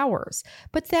for hours,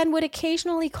 but then would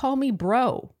occasionally call me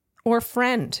bro or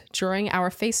friend during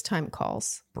our FaceTime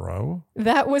calls. Bro?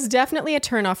 That was definitely a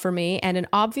turnoff for me and an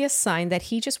obvious sign that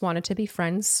he just wanted to be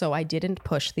friends, so I didn't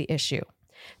push the issue.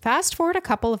 Fast forward a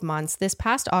couple of months, this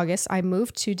past August, I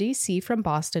moved to DC from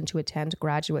Boston to attend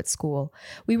graduate school.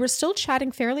 We were still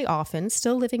chatting fairly often,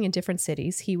 still living in different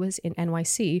cities. He was in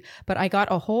NYC, but I got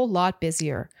a whole lot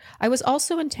busier. I was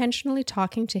also intentionally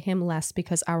talking to him less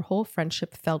because our whole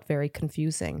friendship felt very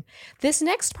confusing. This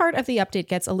next part of the update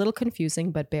gets a little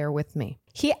confusing, but bear with me.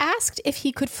 He asked if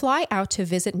he could fly out to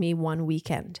visit me one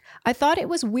weekend. I thought it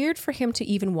was weird for him to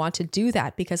even want to do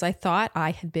that because I thought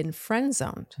I had been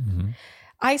friend-zoned.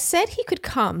 I said he could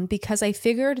come because I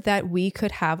figured that we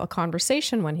could have a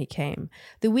conversation when he came.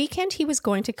 The weekend he was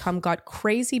going to come got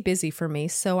crazy busy for me,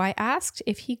 so I asked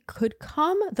if he could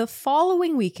come the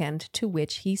following weekend, to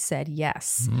which he said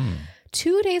yes.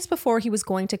 2 days before he was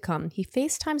going to come, he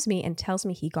FaceTimes me and tells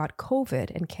me he got COVID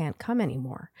and can't come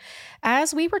anymore.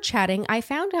 As we were chatting, I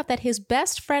found out that his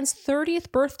best friend's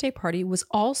 30th birthday party was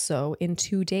also in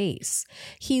 2 days.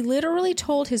 He literally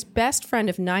told his best friend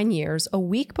of 9 years, a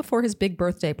week before his big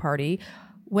birthday party,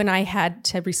 when I had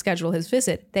to reschedule his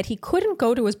visit, that he couldn't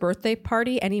go to his birthday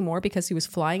party anymore because he was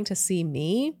flying to see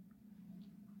me.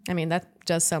 I mean, that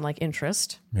does sound like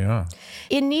interest. Yeah.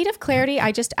 In need of clarity,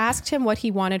 I just asked him what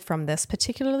he wanted from this,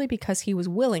 particularly because he was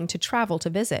willing to travel to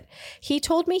visit. He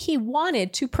told me he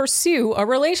wanted to pursue a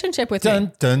relationship with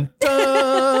me. Dun,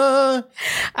 dun.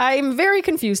 I'm very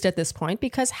confused at this point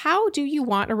because how do you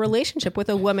want a relationship with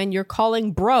a woman you're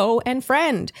calling bro and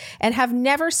friend and have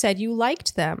never said you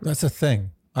liked them? That's a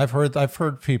thing. I've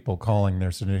heard people calling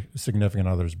their significant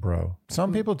others bro.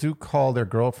 Some people do call their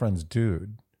girlfriends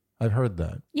dude. I've heard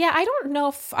that. Yeah, I don't know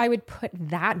if I would put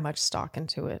that much stock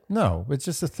into it. No, it's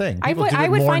just a thing. I would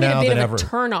find it a bit of a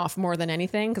turnoff more than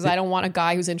anything because I don't want a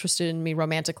guy who's interested in me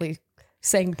romantically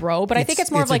saying bro, but I think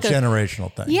it's more of like a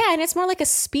generational thing. Yeah, and it's more like a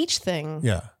speech thing.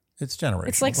 Yeah. It's generational.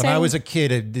 It's like when I saying- was a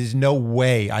kid, there's no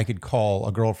way I could call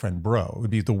a girlfriend bro. It would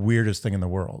be the weirdest thing in the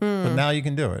world. But now you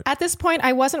can do it. At this point,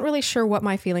 I wasn't really sure what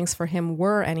my feelings for him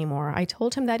were anymore. I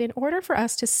told him that in order for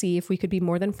us to see if we could be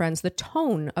more than friends, the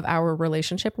tone of our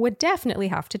relationship would definitely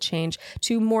have to change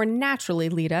to more naturally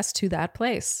lead us to that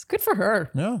place. Good for her.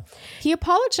 Yeah. He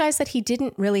apologized that he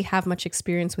didn't really have much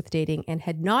experience with dating and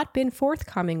had not been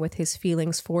forthcoming with his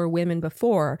feelings for women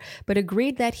before, but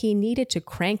agreed that he needed to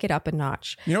crank it up a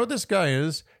notch. You know what this guy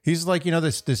is? He's like,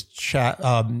 this chat,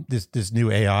 this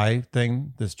new AI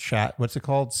thing, this chat, what's it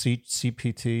called?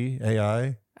 CPT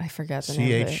AI? I forget the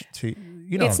name of it. CHT.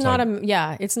 You know, It's not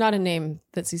it's not a name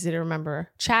that's easy to remember.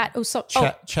 Chat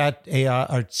AI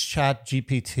or Chat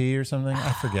GPT or something.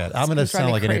 I forget. I'm going to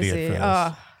sound like an idiot for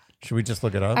this. Should we just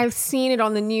look it up? I've seen it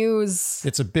on the news.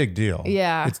 It's a big deal.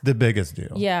 Yeah. It's the biggest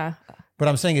deal. Yeah. But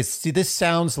I'm saying this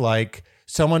sounds like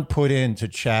someone put into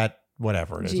chat,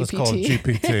 whatever it is. Let's call it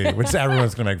GPT, which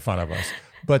everyone's going to make fun of us.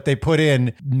 But they put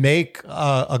in, make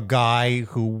a guy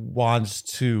who wants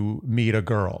to meet a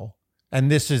girl. And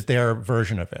this is their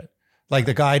version of it. Like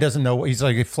the guy doesn't know. He's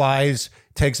like, he flies,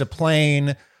 takes a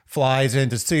plane, flies in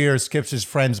to see her, skips his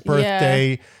friend's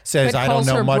birthday, says, But I don't calls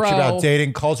know her much bro. about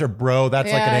dating, calls her bro.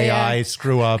 That's like an AI Yeah.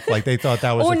 screw up. Like they thought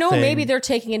that was Or a no, thing. maybe they're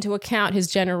taking into account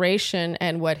his generation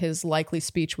and what his likely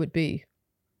speech would be.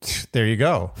 There you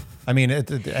go. I mean,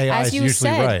 the AI As is you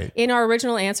usually said, right. in our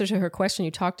original answer to her question,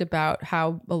 you talked about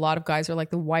how a lot of guys are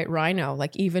like the white rhino.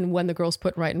 Like even when the girl's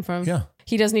put right in front of him, Yeah.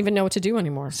 he doesn't even know what to do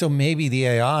anymore. So maybe the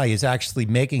AI is actually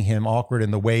making him awkward in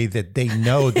the way that they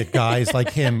know that guys like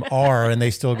him are, and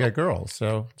they still get girls.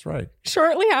 So it's right.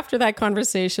 Shortly after that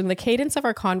conversation, the cadence of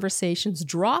our conversations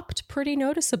dropped pretty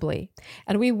noticeably,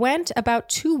 and we went about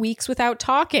 2 weeks without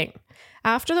talking.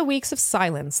 After the weeks of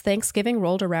silence, Thanksgiving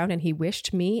rolled around and he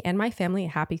wished me and my family a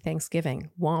happy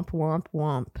Thanksgiving. Womp, womp,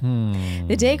 womp.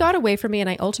 The day got away from me and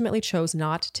I ultimately chose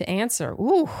not to answer.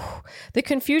 Ooh. The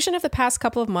confusion of the past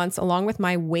couple of months, along with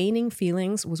my waning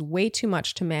feelings, was way too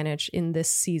much to manage in this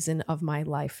season of my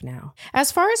life now.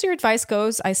 As far as your advice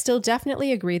goes, I still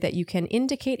definitely agree that you can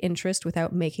indicate interest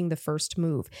without making the first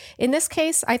move. In this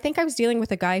case, I think I was dealing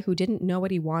with a guy who didn't know what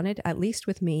he wanted, at least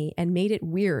with me, and made it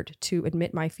weird to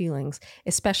admit my feelings,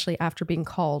 especially after being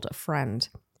called a friend.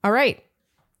 All right.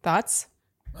 Thoughts?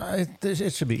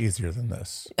 It should be easier than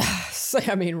this.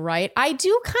 I mean, right? I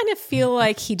do kind of feel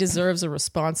like he deserves a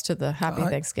response to the happy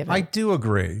Thanksgiving. I do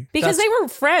agree. Because they were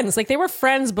friends. Like they were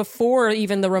friends before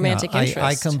even the romantic interest.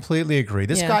 I completely agree.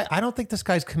 This Yeah. guy, I don't think this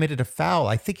guy's committed a foul.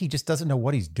 I think he just doesn't know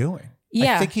what he's doing.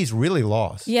 Yeah. I think he's really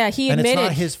lost. Yeah, he and admitted- it's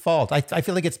not his fault. I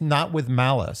feel like it's not with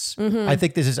malice. I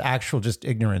think this is actual just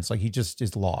ignorance. Like he just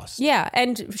is lost. Yeah,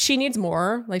 and she needs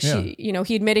more. Like she,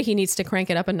 he admitted he needs to crank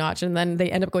it up a notch, and then they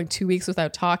end up going 2 weeks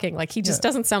without talking. Like he just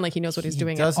doesn't sound like he knows what he's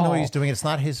doing. He doesn't at know all. what he's doing. It's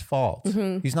not his fault.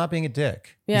 He's not being a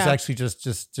dick. He's Yeah. actually just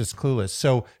clueless.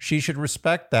 So she should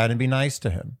respect that and be nice to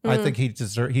him. I think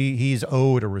he's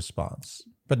owed a response,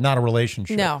 but not a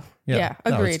relationship. No. Yeah,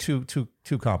 No, agreed. it's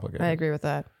too complicated. I agree with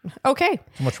that. Okay.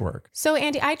 Too much work. So,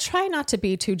 Andy, I try not to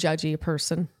be too judgy a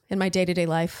person in my day-to-day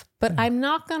life, but I'm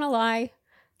not going to lie.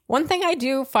 One thing I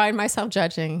do find myself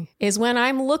judging is when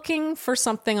I'm looking for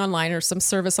something online or some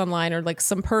service online or like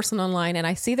some person online and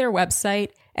I see their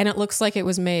website and it looks like it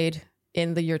was made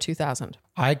in the year 2000.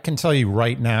 I can tell you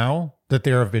right now that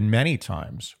there have been many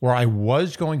times where I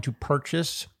was going to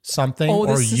purchase something or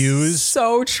this is use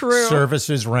so true.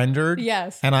 services rendered.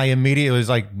 Yes. And I immediately was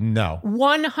like, no.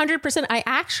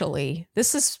 100%.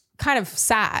 This is kind of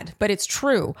sad, but it's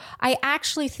true. I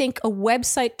actually think a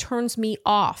website turns me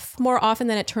off more often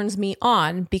than it turns me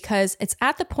on because it's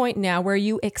at the point now where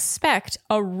you expect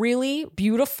a really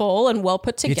beautiful and well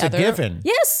put together. It's a given.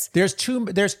 Yes. There's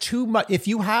too much. If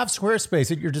you have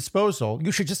Squarespace at your disposal,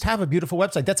 you should just have a beautiful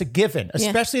website. That's a given,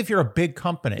 especially if you're a big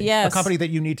company, Yes. a company that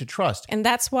you need to trust. And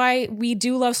that's why we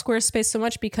do love Squarespace so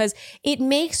much because it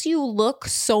makes you look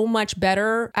so much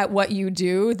better at what you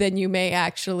do than you may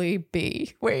actually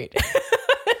be. Wait.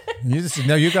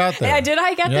 You got there. Yeah, did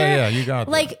I get there? Yeah, you got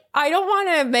there. Like, I don't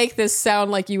want to make this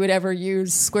sound like you would ever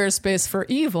use Squarespace for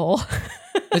evil.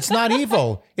 It's not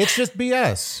evil. It's just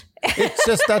BS. It's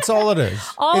just, that's all it is.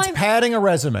 It's padding a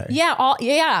resume. All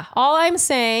I'm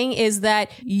saying is that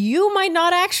you might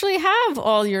not actually have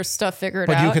all your stuff figured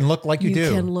out. But you can look like you do.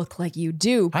 You can look like you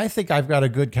do. I think I've got a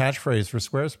good catchphrase for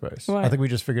Squarespace. What? I think we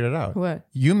just figured it out. What?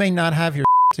 You may not have your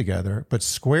together, but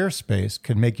Squarespace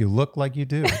can make you look like you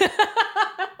do.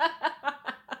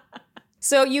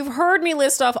 So you've heard me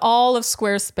list off all of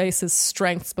Squarespace's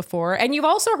strengths before, and you've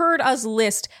also heard us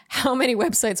list how many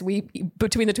websites we,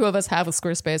 between the two of us, have with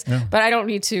Squarespace. Yeah. But I don't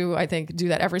need to, I think, do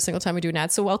that every single time we do an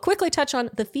ad. So I'll quickly touch on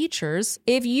the features.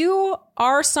 If you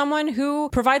are someone who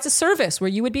provides a service where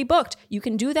you would be booked, you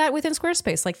can do that within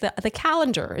Squarespace. Like the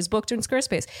calendar is booked in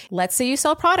Squarespace. Let's say you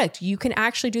sell product. You can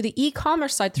actually do the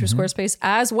e-commerce side through Squarespace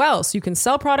as well. So you can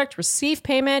sell product, receive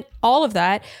payment, all of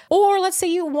that. Or let's say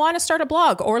you want to start a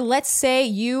blog, or let's say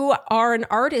you are an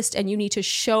artist and you need to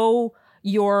show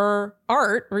your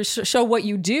art or show what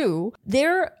you do.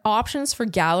 There are options for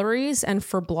galleries and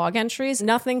for blog entries.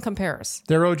 Nothing compares.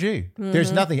 They're OG.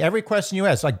 There's nothing. Every question you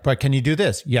ask, like, but can you do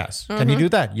this? Yes. Can you do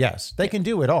that? Yes. They can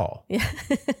do it all. Yeah.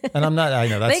 And I'm not, I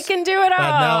know that's. They can do it all.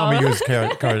 Now I'm a used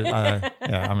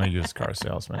I'm a used car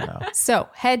salesman now. So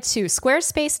head to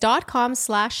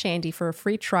squarespace.com/Shandy for a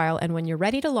free trial. And when you're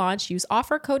ready to launch, use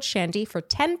offer code Shandy for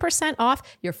 10% off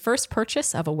your first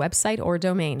purchase of a website or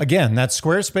domain. Again, that's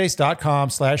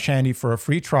squarespace.com/Shandy for a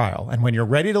free trial. And when you're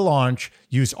ready to launch,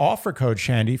 use offer code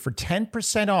Shandy for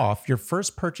 10% off your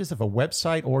first purchase of a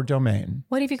website or domain.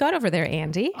 What have you got over there,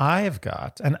 Andy? I have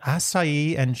got an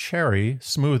acai and cherry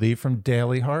smoothie from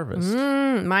Daily Harvest.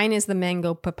 Mine is the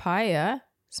mango papaya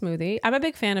smoothie. I'm a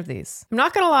big fan of these. I'm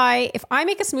not going to lie. If I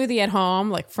make a smoothie at home,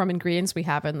 like from ingredients we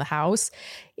have in the house,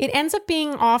 it ends up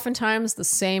being oftentimes the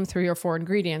same 3 or 4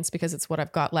 ingredients because it's what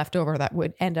I've got left over that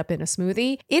would end up in a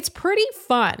smoothie. It's pretty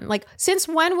fun. Like, since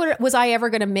when was I ever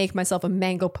going to make myself a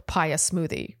mango papaya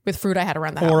smoothie with fruit I had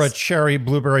around the house? Or a cherry,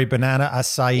 blueberry, banana,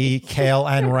 acai, kale,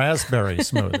 and raspberry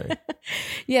smoothie.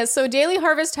 Yeah, so Daily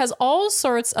Harvest has all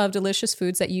sorts of delicious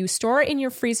foods that you store in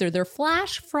your freezer. They're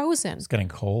flash frozen. It's getting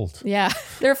cold. Yeah,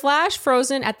 they're flash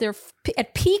frozen at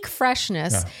peak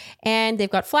freshness, and they've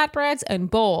got flatbreads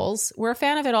and bowls. We're a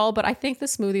fan of it all, but I think the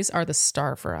smoothies are the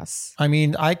star for us. I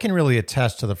mean, I can really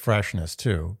attest to the freshness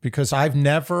too, because I've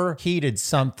never heated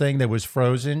something that was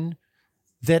frozen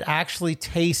that actually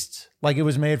tastes like it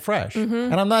was made fresh.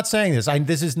 And I'm not saying this.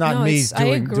 This is not me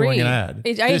doing an ad.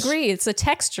 I agree. It's a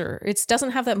texture. It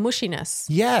doesn't have that mushiness.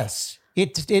 Yes.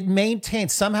 It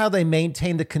maintains, somehow they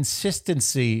maintain the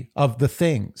consistency of the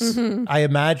things. I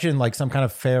imagine like some kind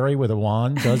of fairy with a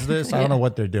wand does this. I don't know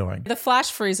what they're doing. The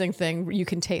flash freezing thing, you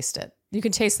can taste it. You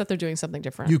can taste that they're doing something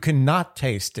different. You cannot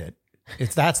taste it.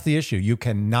 That's the issue. You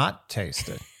cannot taste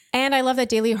it. And I love that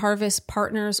Daily Harvest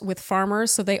partners with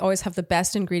farmers, so they always have the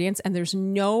best ingredients and there's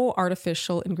no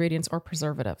artificial ingredients or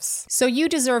preservatives. So you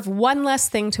deserve one less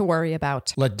thing to worry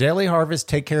about. Let Daily Harvest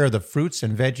take care of the fruits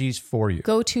and veggies for you.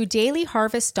 Go to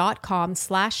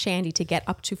dailyharvest.com/Shandy to get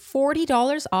up to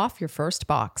 $40 off your first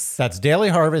box. That's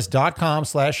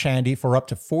dailyharvest.com/Shandy for up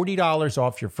to $40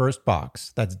 off your first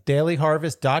box. That's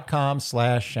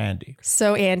dailyharvest.com/Shandy.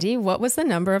 So Andy, what was the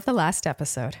number of the last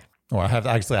episode? Well, I had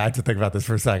to think about this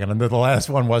for a second. And the last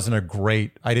one wasn't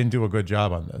I didn't do a good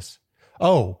job on this.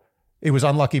 Oh, it was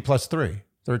unlucky plus 3,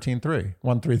 13-3,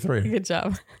 133. Good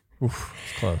job. Oof,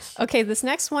 it's close. Okay, this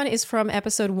next one is from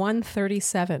episode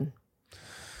 137.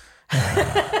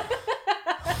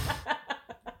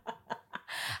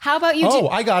 How about you?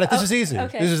 I got it. This is easy.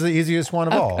 Okay. This is the easiest one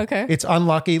of all. Okay. It's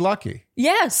unlucky lucky.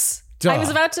 Yes. Duh. I was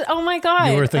about to, oh my God.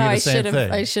 You were thinking the same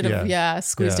thing. I should have,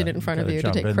 squeezed it in front of you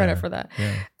to take credit for that.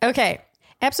 Yeah. Okay.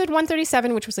 Episode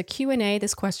 137, which was a Q&A.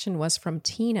 This question was from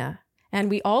Tina. And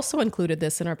we also included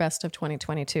this in our best of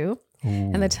 2022. Ooh.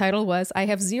 And the title was, I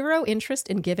have zero interest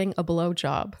in giving a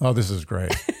blowjob. Oh, this is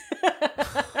great.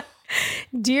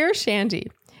 Dear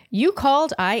Shandy, you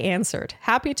called, I answered.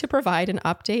 Happy to provide an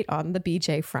update on the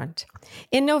BJ front.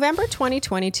 In November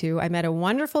 2022, I met a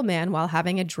wonderful man while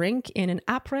having a drink in an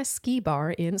après-ski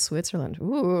bar in Switzerland.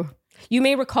 Ooh. You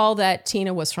may recall that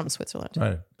Tina was from Switzerland.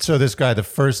 Right. So this guy, the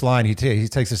first line, he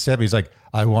takes a sip. He's like,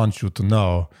 I want you to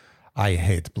know I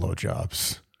hate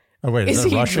blowjobs. Oh, wait, is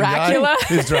he Russian Dracula? Guy?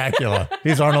 He's Dracula.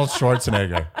 He's Arnold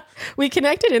Schwarzenegger. We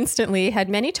connected instantly, had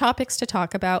many topics to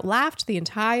talk about, laughed the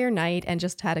entire night, and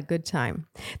just had a good time.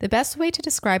 The best way to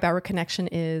describe our connection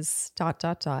is ...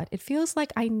 It feels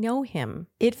like I know him.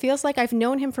 It feels like I've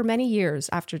known him for many years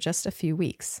after just a few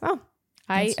weeks. Oh,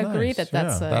 I agree nice.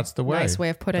 that's a nice way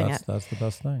of putting it. That's the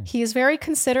best thing. He is very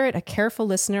considerate, a careful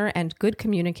listener, and good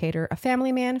communicator, a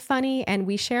family man, funny, and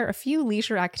we share a few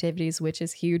leisure activities, which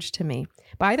is huge to me.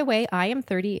 By the way, I am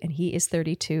 30 and he is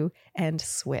 32 and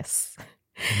Swiss.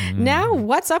 Now,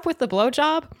 what's up with the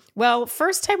blowjob? Well,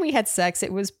 first time we had sex,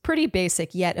 it was pretty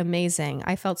basic yet amazing.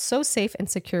 I felt so safe and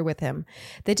secure with him.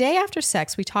 The day after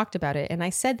sex, we talked about it, and I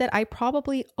said that I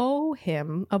probably owe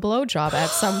him a blowjob at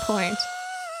some point.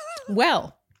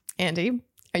 Well, Andy,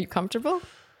 are you comfortable?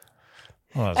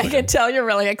 I can tell you're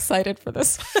really excited for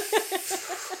this.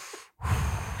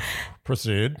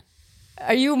 Proceed.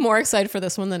 Are you more excited for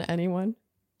this one than anyone?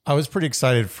 I was pretty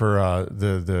excited for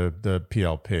the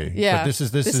PLP. Yeah, but this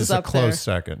is a up close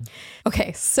there. second.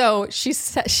 Okay, so she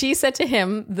said to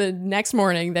him the next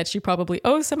morning that she probably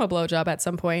owes him a blowjob at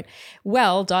some point.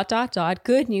 Well, ...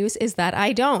 Good news is that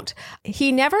I don't.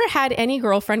 He never had any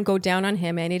girlfriend go down on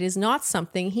him, and it is not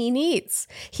something he needs.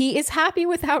 He is happy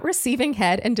without receiving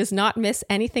head and does not miss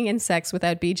anything in sex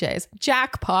without BJ's.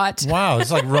 Jackpot. Wow,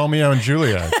 it's like Romeo and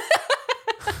Juliet.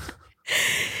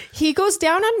 He goes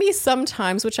down on me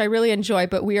sometimes, which I really enjoy,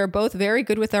 but we are both very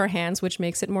good with our hands, which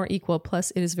makes it more equal.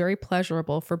 Plus, it is very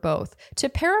pleasurable for both. To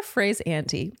paraphrase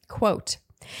Andy, quote,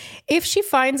 if she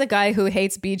finds a guy who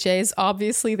hates BJ's,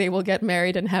 obviously they will get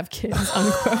married and have kids,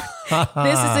 unquote.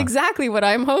 This is exactly what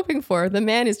I'm hoping for. The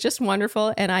man is just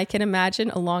wonderful, and I can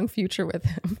imagine a long future with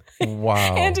him.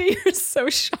 Wow. Andy, you're so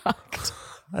shocked.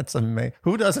 That's amazing.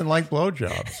 Who doesn't like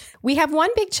blowjobs? We have one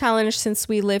big challenge since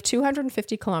we live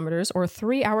 250 kilometers or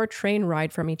 3-hour train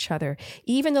ride from each other.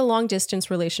 Even the long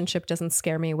distance relationship doesn't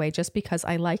scare me away just because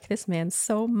I like this man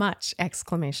so much! ! I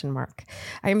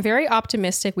am very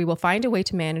optimistic we will find a way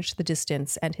to manage the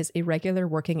distance and his irregular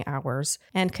working hours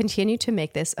and continue to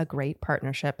make this a great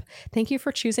partnership. Thank you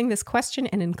for choosing this question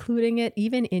and including it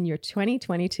even in your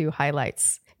 2022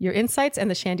 highlights. Your insights and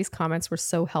the Shandy's comments were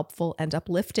so helpful and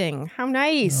uplifting. How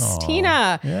nice. Aw,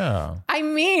 Tina. Yeah. I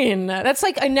mean, that's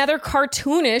like another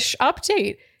cartoonish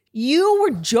update. You were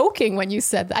joking when you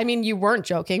said that. I mean, you weren't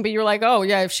joking, but you were like, oh,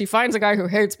 yeah, if she finds a guy who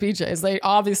hates PJs, they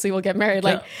obviously will get married.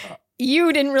 Like,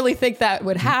 you didn't really think that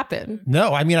would happen.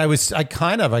 No, I mean,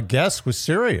 I guess was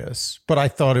serious, but I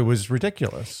thought it was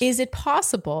ridiculous. Is it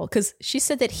possible? Because she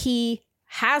said that he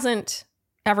hasn't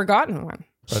ever gotten one.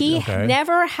 He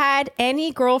never had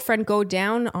any girlfriend go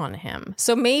down on him.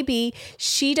 So maybe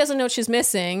she doesn't know what she's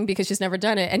missing because she's never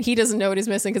done it. And he doesn't know what he's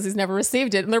missing because he's never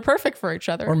received it. And they're perfect for each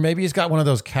other. Or maybe he's got one of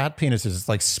those cat penises. It's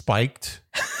like spiked.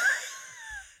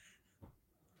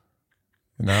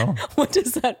 You know?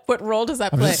 What role does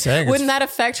that I'm play? just saying, Wouldn't that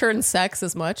affect her in sex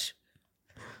as much?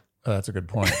 Oh, that's a good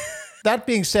point. That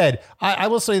being said, I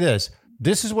will say this.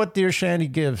 This is what Dear Shandy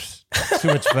gives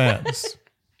to its fans.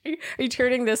 Are you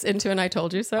turning this into an I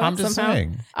told you so? I'm just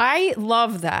saying. I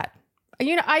love that.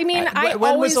 You know, I mean,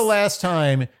 when was the last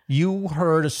time you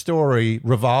heard a story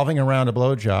revolving around a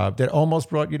blowjob that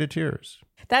almost brought you to tears?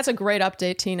 That's a great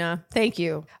update, Tina. Thank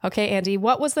you. Okay, Andy,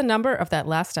 what was the number of that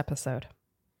last episode?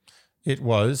 It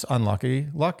was Unlucky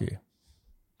Lucky.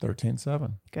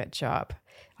 13.7. Good job.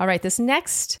 All right, this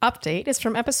next update is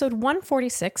from episode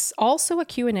 146, also a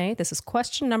Q&A. This is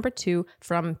question number 2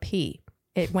 from P.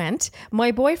 It went,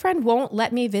 my boyfriend won't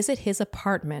let me visit his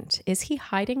apartment. Is he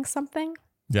hiding something?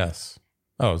 Yes.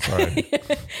 Oh, sorry.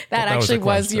 that actually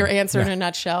was your answer in a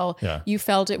nutshell. Yeah. You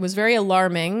felt it was very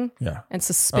alarming and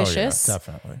suspicious. Oh, yeah,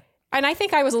 definitely. And I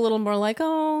think I was a little more like,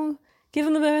 oh, give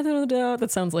him the benefit of the doubt.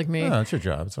 That sounds like me. No, it's your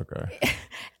job. It's okay.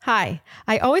 Hi.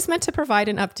 I always meant to provide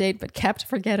an update, but kept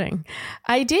forgetting.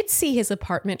 I did see his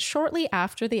apartment shortly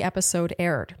after the episode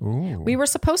aired. Ooh. We were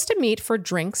supposed to meet for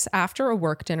drinks after a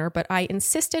work dinner, but I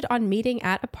insisted on meeting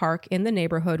at a park in the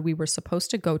neighborhood we were supposed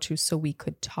to go to so we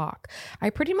could talk. I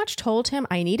pretty much told him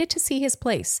I needed to see his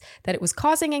place, that it was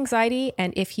causing anxiety,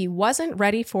 and if he wasn't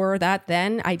ready for that,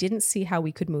 then I didn't see how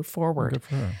we could move forward. Good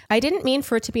for him. I didn't mean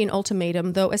for it to be an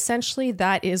ultimatum, though essentially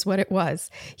that is what it was.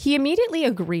 He immediately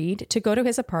agreed to go to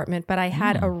his apartment, but I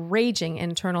had a raging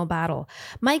internal battle.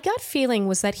 My gut feeling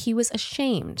was that he was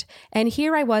ashamed, and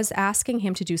here I was asking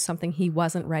him to do something he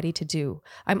wasn't ready to do.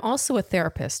 I'm also a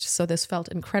therapist, so this felt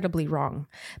incredibly wrong.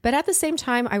 But at the same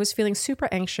time, I was feeling super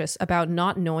anxious about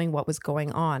not knowing what was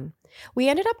going on. We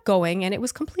ended up going, and it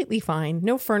was completely fine.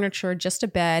 No furniture, just a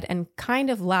bed, and kind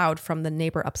of loud from the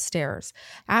neighbor upstairs.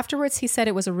 Afterwards, he said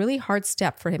it was a really hard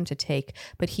step for him to take,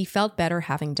 but he felt better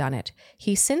having done it.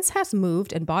 He since has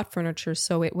moved and bought furniture,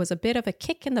 so it was a bit of a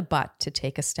kick in the butt to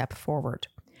take a step forward.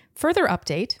 Further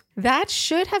update, that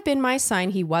should have been my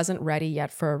sign he wasn't ready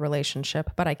yet for a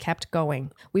relationship, but I kept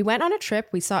going. We went on a trip.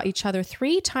 We saw each other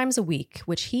 3 times a week,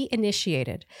 which he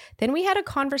initiated. Then we had a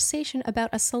conversation about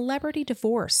a celebrity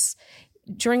divorce,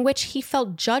 during which he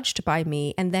felt judged by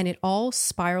me, and then it all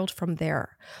spiraled from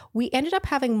there. We ended up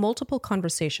having multiple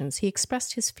conversations. He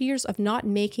expressed his fears of not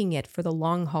making it for the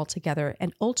long haul together,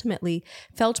 and ultimately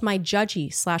felt my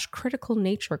judgy/critical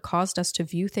nature caused us to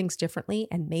view things differently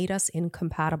and made us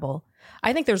incompatible.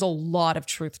 I think there's a lot of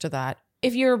truth to that.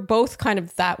 If you're both kind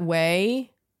of that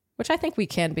way, which I think we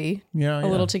can be a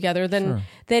little together, then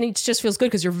it just feels good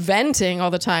because you're venting all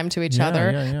the time to each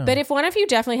other. Yeah. But if one of you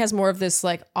definitely has more of this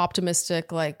like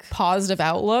optimistic, like positive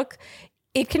outlook,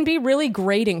 it can be really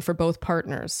grating for both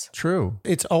partners. True.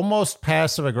 It's almost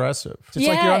passive aggressive. It's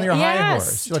like you're on your high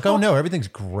horse. You're like, oh no, everything's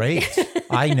great.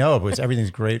 I know, but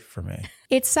everything's great for me.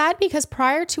 It's sad because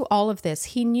prior to all of this,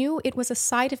 he knew it was a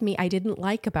side of me I didn't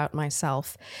like about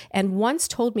myself, and once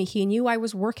told me he knew I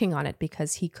was working on it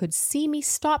because he could see me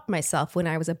stop myself when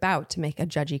I was about to make a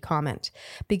judgy comment.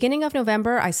 Beginning of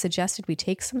November, I suggested we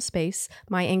take some space.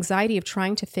 My anxiety of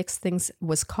trying to fix things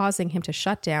was causing him to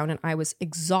shut down, and I was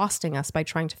exhausting us by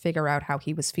trying to figure out how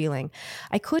he was feeling.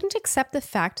 I couldn't accept the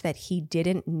fact that he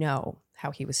didn't know how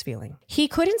he was feeling. He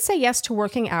couldn't say yes to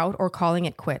working out or calling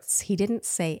it quits. He didn't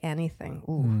say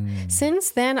anything. Since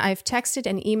then, I've texted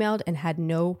and emailed and had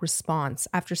no response.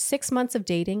 After 6 months of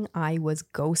dating, I was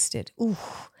ghosted.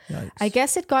 Yikes. I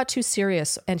guess it got too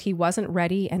serious and he wasn't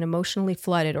ready and emotionally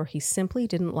flooded, or he simply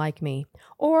didn't like me.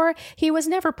 Or he was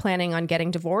never planning on getting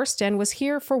divorced and was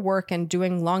here for work and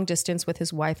doing long distance with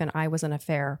his wife, and I was an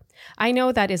affair. I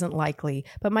know that isn't likely,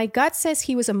 but my gut says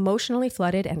he was emotionally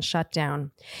flooded and shut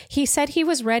down. He said he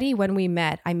was ready when we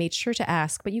met. I made sure to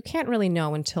ask, but you can't really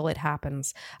know until it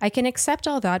happens. I can accept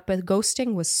all that, but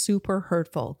ghosting was super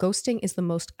hurtful. Ghosting is the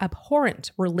most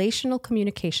abhorrent relational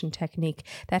communication technique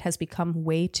that has become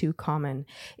way too common.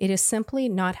 It is simply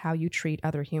not how you treat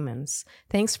other humans.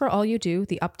 Thanks for all you do.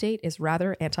 The update is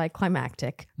rather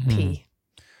anticlimactic. P.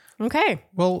 Okay.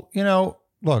 Well,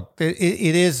 look,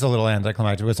 it is a little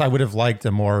anticlimactic because I would have liked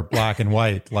a more black and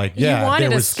white. Like, You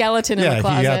wanted a skeleton in the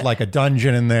closet. He had like a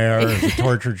dungeon in there, a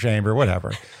torture chamber,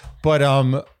 whatever. But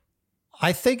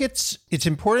I think it's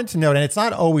important to note, and it's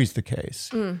not always the case,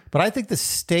 but I think the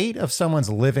state of someone's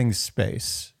living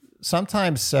space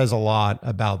sometimes says a lot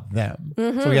about them.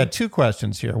 So we had two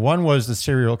questions here. One was the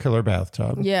serial killer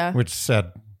bathtub, which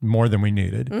said more than we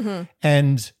needed.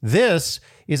 And this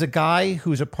is a guy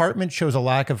whose apartment shows a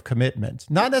lack of commitment,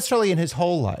 not necessarily in his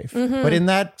whole life, but in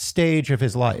that stage of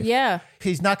his life. Yeah.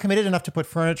 He's not committed enough to put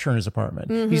furniture in his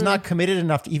apartment. He's not committed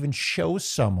enough to even show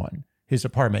someone his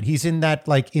apartment. He's in that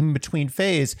like in between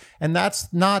phase. And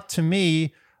that's not, to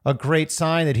me, a great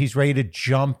sign that he's ready to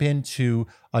jump into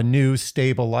a new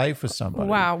stable life with somebody.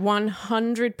 Wow,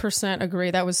 100%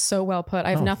 agree. That was so well put. I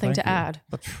have nothing to add.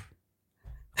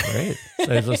 Great.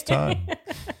 Saves us time.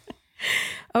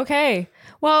 Okay.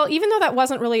 Well, even though that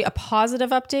wasn't really a positive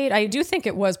update, I do think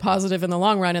it was positive in the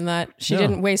long run in that she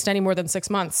didn't waste any more than 6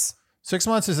 months. 6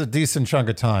 months is a decent chunk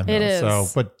of time. It is. So,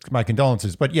 but my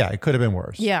condolences. But yeah, it could have been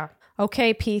worse. Yeah.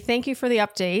 Okay, P, thank you for the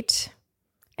update.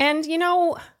 And,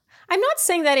 I'm not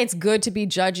saying that it's good to be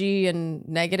judgy and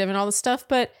negative and all this stuff,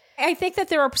 but I think that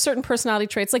there are certain personality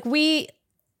traits. Like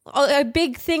a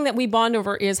big thing that we bond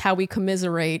over is how we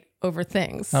commiserate over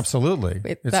things. Absolutely.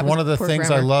 It's one of the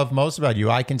things I love most about you.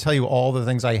 I can tell you all the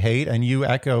things I hate and you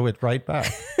echo it right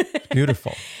back. It's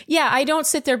beautiful. Yeah, I don't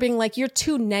sit there being like, you're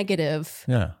too negative.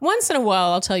 Yeah. Once in a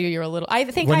while, I'll tell you you're a little... I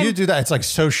think when you do that, it's like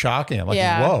so shocking. I'm like,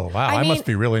 whoa, wow, I must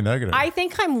be really negative. I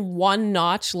think I'm one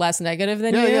notch less negative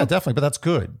than you. Yeah, definitely. But that's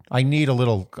good. I need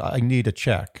a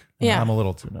check. Yeah. I'm a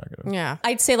little too negative. Yeah.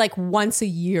 I'd say like once a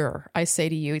year, I say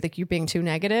to you, like, you're being too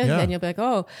negative. And you'll be like,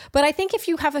 oh. But I think if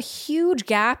you have a huge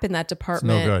gap in that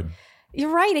department, it's no good.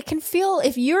 You're right. It can feel,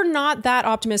 if you're not that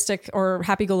optimistic or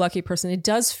happy-go-lucky person, it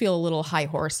does feel a little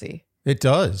high-horsey. It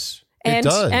does. And, it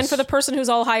does. And for the person who's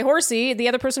all high-horsey, the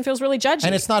other person feels really judgy.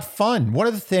 And it's not fun. One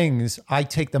of the things I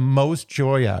take the most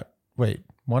joy out. Wait,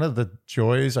 one of the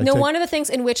joys one of the things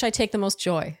in which I take the most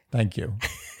joy. Thank you.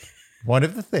 One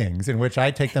of the things in which I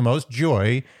take the most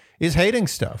joy is hating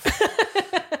stuff.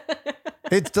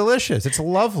 It's delicious. It's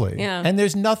lovely. Yeah. And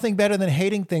there's nothing better than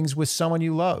hating things with someone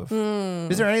you love.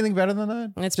 Is there anything better than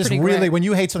that? It's just pretty really, great. when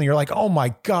you hate something, you're like, oh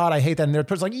my God, I hate that. And the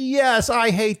person's like, yes, I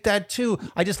hate that too.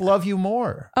 I just love you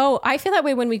more. Oh, I feel that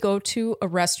way when we go to a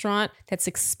restaurant that's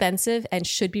expensive and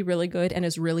should be really good and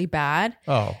is really bad.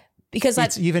 Oh. Because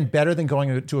it's even better than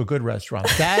going to a good restaurant.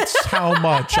 That's how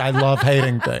much I love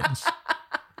hating things.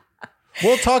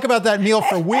 We'll talk about that meal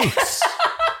for weeks.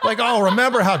 Like, oh,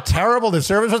 remember how terrible the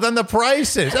service was and the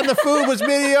prices and the food was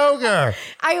mediocre.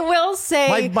 I will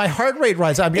say, my heart rate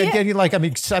rises. I'm getting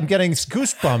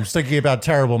goosebumps thinking about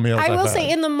terrible meals. I will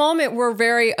say, in the moment, we're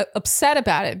very upset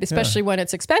about it, especially when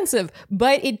it's expensive.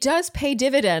 But it does pay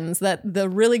dividends that the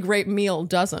really great meal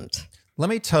doesn't.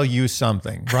 Let me tell you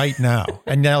something right now,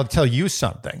 and now I'll tell you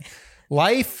something.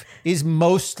 Life is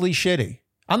mostly shitty.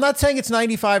 I'm not saying it's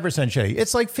 95% shitty.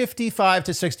 It's like 55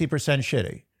 to 60%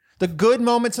 shitty. The good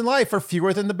moments in life are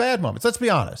fewer than the bad moments. Let's be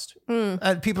honest.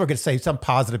 And people are going to say, some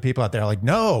positive people out there are like,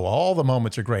 no, all the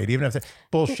moments are great, even if they're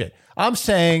bullshit. I'm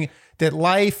saying that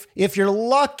life, if you're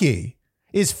lucky,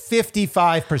 is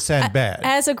 55% bad.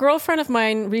 As a girlfriend of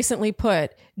mine recently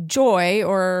put, joy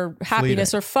or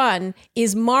happiness or fun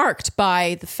is marked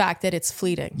by the fact that it's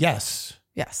fleeting. Yes.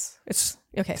 Yes. It's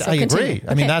okay. So I continue. agree.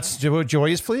 I mean, that's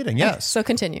joy is fleeting. Yes. Okay, so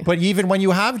continue. But even when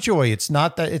you have joy, it's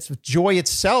not that it's joy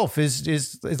itself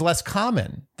is less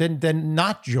common than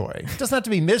not joy. It doesn't have to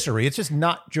be misery. It's just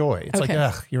not joy. It's like,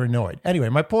 ugh, you're annoyed. Anyway,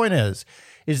 my point is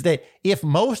that if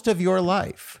most of your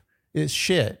life is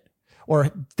shit or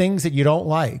things that you don't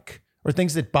like or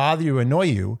things that bother you, annoy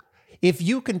you, if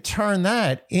you can turn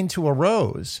that into a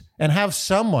rose and have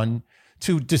someone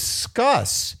to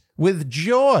discuss with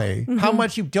joy how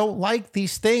much you don't like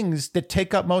these things that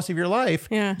take up most of your life,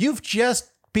 you've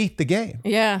just beat the game.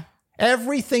 Yeah.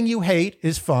 Everything you hate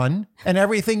is fun and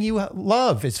everything you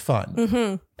love is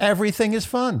fun. Everything is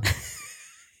fun.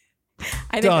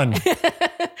 Done.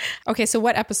 Okay, so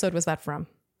what episode was that from?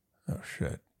 Oh,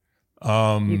 shit.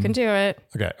 You can do it.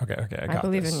 Okay. I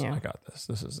believe this. in you. I got this.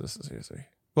 This is easy.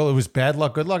 Well, it was Bad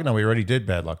Luck, Good Luck. No, we already did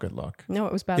Bad Luck, Good Luck. No,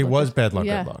 it was Bad It Luck. was Bad Luck,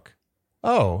 Yeah. Good Luck.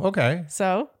 Oh, okay.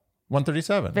 So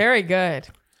 137. very good.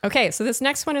 Okay, so this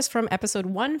next one is from episode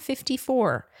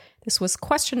 154. This was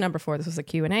question number 4. This was a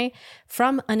Q&A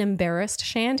from an embarrassed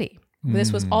Shandy.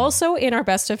 This was also in our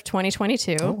best of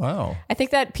 2022. Oh, wow. I think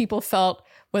that people felt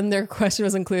when their question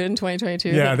was included in 2022,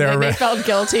 Yeah, they felt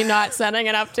guilty not sending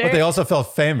an update. But they also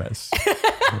felt famous.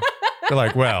 They're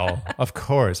like, well, of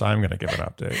course I'm going to give an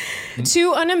update.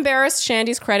 To unembarrassed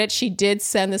Shandy's credit, she did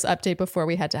send this update before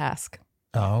we had to ask.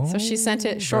 Oh, So she sent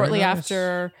it shortly very nice.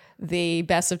 after the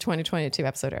best of 2022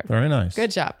 episode aired. Very nice. Good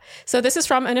job. So this is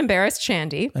from an embarrassed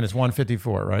Shandy. And it's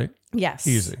 154, right? Yes.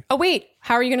 Easy. Oh, wait.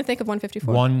 How are you going to think of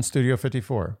 154? One Studio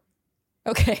 54.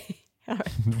 Okay. All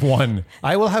right. One.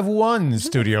 I will have one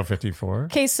Studio 54.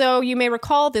 Okay, so you may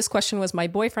recall this question was, my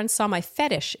boyfriend saw my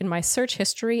fetish in my search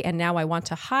history and now I want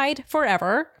to hide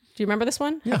forever. Do you remember this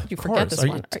one? Yeah, How could you of forget course. this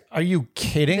one? Are you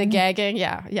kidding? The gagging?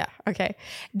 Yeah. Okay.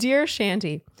 Dear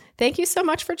Shandy, thank you so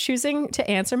much for choosing to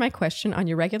answer my question on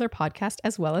your regular podcast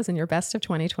as well as in your best of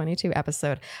 2022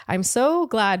 episode. I'm so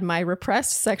glad my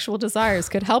repressed sexual desires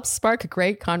could help spark a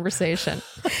great conversation.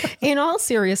 In all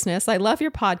seriousness, I love your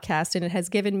podcast and it has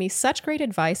given me such great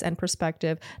advice and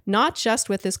perspective, not just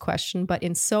with this question, but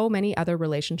in so many other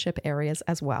relationship areas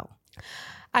as well.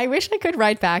 I wish I could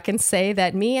write back and say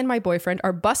that me and my boyfriend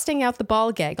are busting out the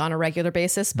ball gag on a regular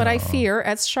basis, but I fear,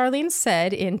 as Charlene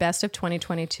said in Best of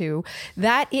 2022,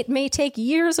 that it may take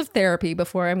years of therapy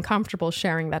before I'm comfortable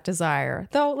sharing that desire,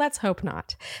 though let's hope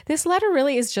not. This letter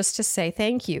really is just to say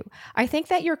thank you. I think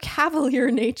that your cavalier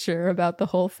nature about the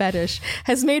whole fetish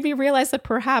has made me realize that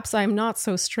perhaps I'm not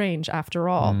so strange after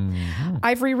all.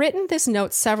 I've rewritten this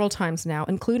note several times now,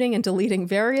 including in deleting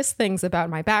various things about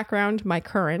my background, my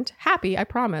current, happy, I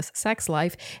promise, sex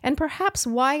life, and perhaps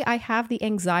why I have the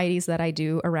anxieties that I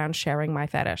do around sharing my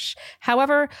fetish.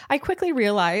 However, I quickly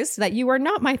realized that you are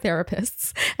not my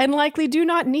therapists and likely do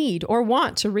not need or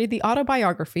want to read the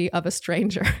autobiography of a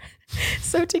stranger.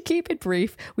 So to keep it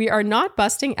brief, we are not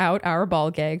busting out our ball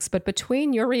gags, but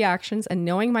between your reactions and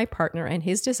knowing my partner and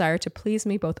his desire to please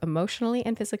me both emotionally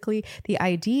and physically, the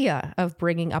idea of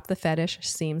bringing up the fetish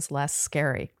seems less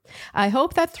scary. I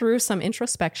hope that through some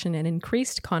introspection and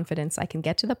increased confidence, I can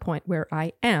get to the point where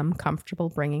I am comfortable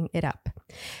bringing it up.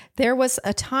 There was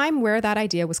a time where that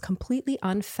idea was completely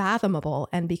unfathomable,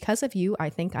 and because of you, I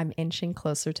think I'm inching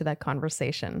closer to that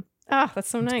conversation. Ah, that's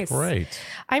so nice. Great.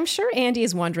 I'm sure Andy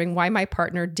is wondering why my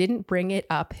partner didn't bring it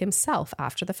up himself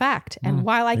after the fact. And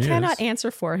while I cannot answer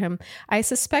for him, I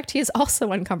suspect he is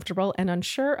also uncomfortable and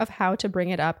unsure of how to bring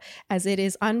it up, as it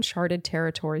is uncharted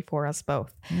territory for us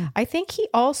both. I think he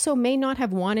also may not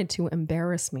have wanted to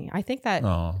embarrass me. I think that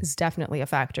is definitely a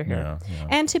factor here. Yeah.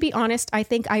 And to be honest, I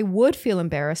think I would feel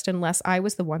embarrassed unless I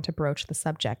was the one to broach the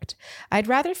subject. I'd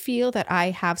rather feel that I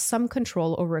have some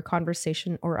control over a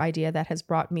conversation or idea that has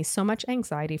brought me so much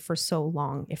anxiety for so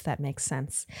long, if that makes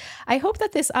sense. I hope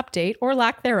that this update, or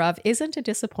lack thereof, isn't a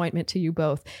disappointment to you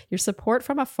both. Your support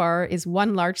from afar is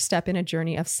one large step in a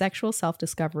journey of sexual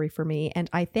self-discovery for me,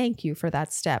 and I thank you for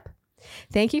that step.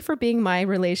 Thank you for being my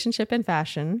relationship and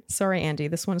fashion. Sorry, Andy,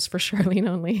 this one's for Charlene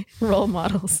only. Role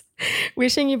models.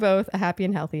 Wishing you both a happy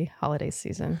and healthy holiday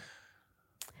season.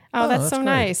 Oh, that's so great.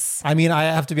 nice. I mean, I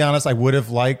have to be honest, I would have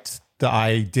liked the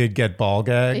I did get ball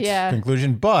gagged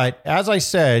conclusion. But as I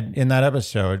said in that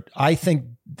episode, I think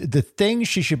the thing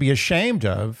she should be ashamed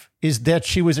of is that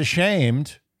she was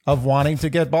ashamed of wanting to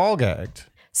get ball gagged.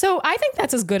 So I think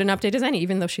that's as good an update as any,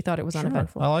 even though she thought it was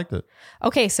uneventful. I liked it.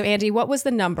 Okay, so Andy, what was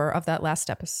the number of that last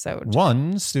episode?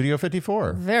 1 Studio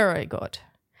 54. Very good.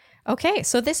 Okay,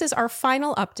 so this is our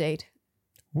final update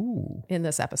Ooh. in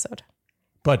this episode.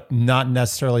 but not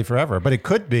necessarily forever. But it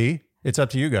could be. It's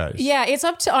up to you guys. Yeah, it's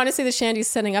up to, honestly, the Shandy's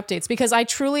sending updates, because I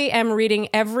truly am reading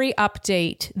every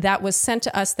update that was sent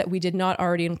to us that we did not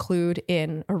already include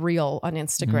in a reel on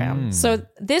Instagram. So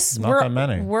this, Not that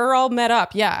many. we're all met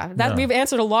up. Yeah, we've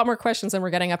answered a lot more questions than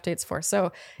we're getting updates for.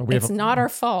 So it's not our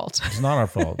fault. It's not our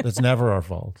fault. It's never our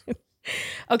fault.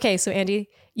 Okay, so Andy,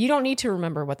 you don't need to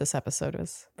remember what this episode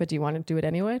is, but do you want to do it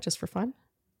anyway, just for fun?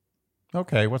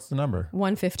 Okay, what's the number?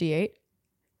 158.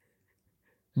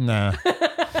 Nah.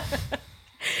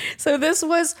 So this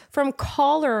was from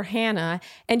caller Hannah,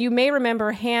 and you may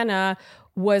remember Hannah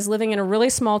was living in a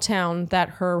really small town that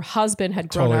her husband had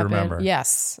grown Totally up remember. in.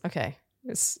 Yes. Okay.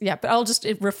 But I'll just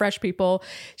refresh people.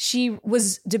 She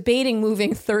was debating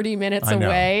moving 30 minutes I know.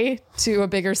 away to a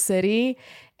bigger city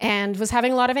and was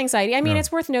having a lot of anxiety. I mean,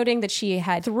 it's worth noting that she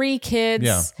had 3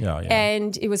 kids. Yeah.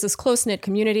 And it was this close-knit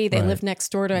community. They lived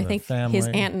next door to, I think, family. his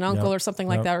aunt and uncle Yep. or something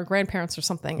like that, or grandparents or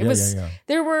something. It Yeah, was, yeah.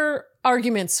 there were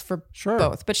arguments for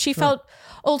both, but she felt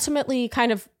ultimately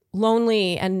kind of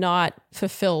lonely and not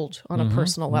fulfilled on a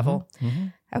personal level.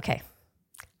 Okay.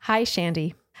 Hi,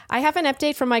 Shandy. I have an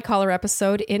update from my caller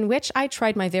episode in which I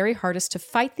tried my very hardest to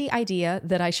fight the idea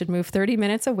that I should move 30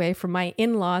 minutes away from my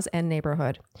in-laws and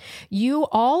neighborhood. You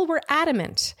all were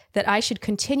adamant that I should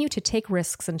continue to take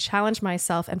risks and challenge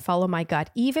myself and follow my gut,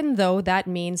 even though that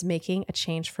means making a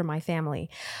change for my family.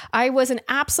 I was an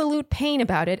absolute pain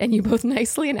about it, and you both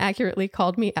nicely and accurately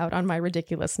called me out on my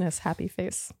ridiculousness. Happy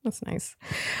face. That's nice.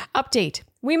 Update.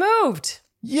 We moved.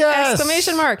 Yes!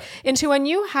 Exclamation mark. Into a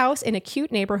new house in a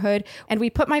cute neighborhood, and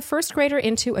we put my first grader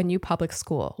into a new public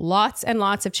school. Lots and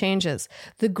lots of changes.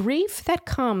 The grief that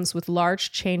comes with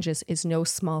large changes is no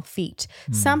small feat.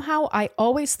 Somehow I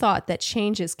always thought that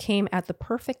changes came at the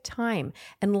perfect time,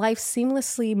 and life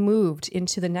seamlessly moved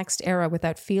into the next era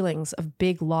without feelings of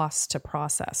big loss to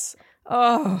process.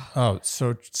 Oh,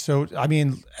 so I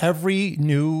mean, every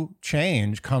new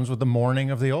change comes with the mourning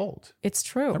of the old. It's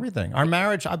true. Everything. Our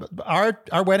marriage,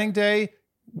 our wedding day,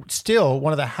 still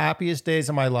one of the happiest days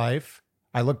of my life.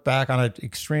 I look back on it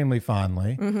extremely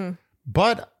fondly.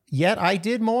 But yet I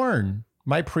did mourn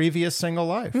my previous single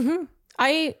life.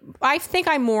 I think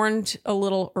I mourned a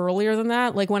little earlier than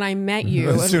that. Like when I met you.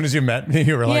 As soon as you met me,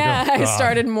 you were like, yeah, oh, I God.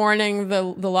 started mourning the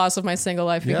loss of my single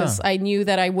life because I knew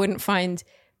that I wouldn't find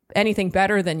anything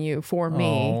better than you for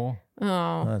me.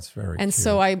 Oh, that's very And cute.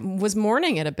 so I was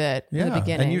mourning it a bit in the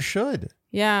beginning. And you should.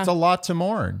 Yeah. It's a lot to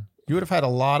mourn. You would have had a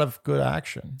lot of good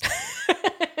action.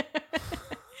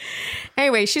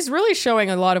 Anyway, she's really showing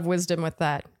a lot of wisdom with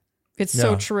that. It's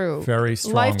so true. Very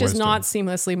strong Life does wisdom. not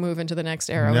seamlessly move into the next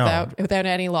era No. without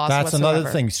any loss That's whatsoever. another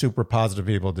thing super positive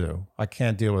people do. I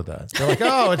can't deal with that. They're like,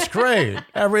 oh, it's great.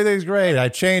 Everything's great. I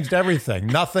changed everything.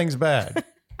 Nothing's bad.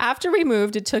 After we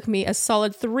moved, it took me a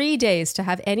solid 3 days to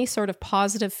have any sort of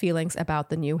positive feelings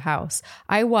about the new house.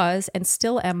 I was and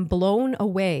still am blown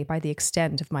away by the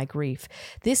extent of my grief.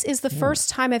 This is the first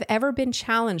time I've ever been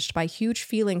challenged by huge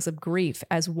feelings of grief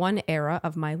as one era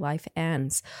of my life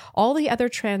ends. All the other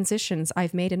transitions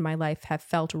I've made in my life have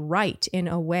felt right in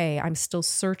a way I'm still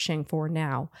searching for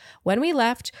now. When we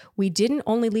left, we didn't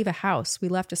only leave a house, we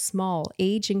left a small,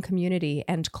 aging community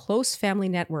and close family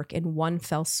network in one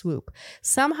fell swoop.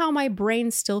 Somehow my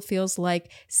brain still feels like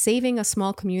saving a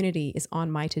small community is on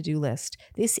my to-do list.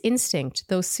 This instinct,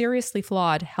 though seriously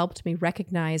flawed, helped me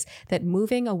recognize that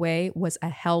moving away was a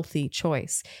healthy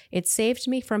choice. It saved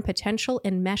me from potential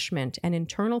enmeshment and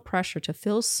internal pressure to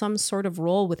fill some sort of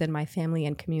role within my family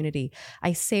and community.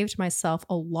 I saved myself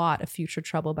a lot of future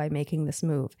trouble by making this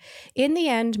move. In the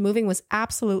end, moving was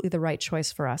absolutely the right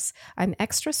choice for us. I'm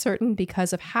extra certain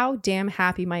because of how damn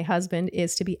happy my husband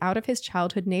is to be out of his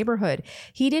childhood neighborhood.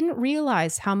 He didn't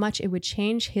realize how much it would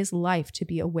change his life to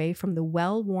be away from the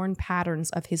well-worn patterns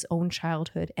of his own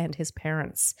childhood and his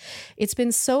parents. It's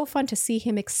been so fun to see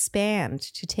him expand,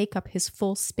 to take up his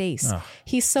full space.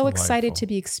 He's so excited to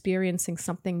be experiencing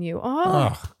something new.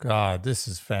 Oh, God, this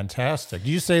is fantastic. Did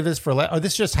you say this for last? Oh,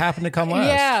 this just happened to come last.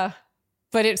 Yeah,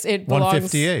 but it belongs.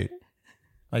 158.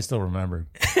 I still remember.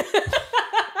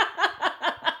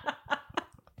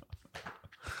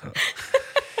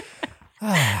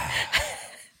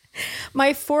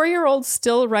 My 4-year-old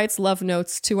still writes love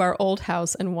notes to our old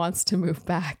house and wants to move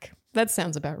back. That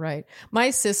sounds about right.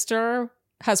 My sister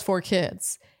has 4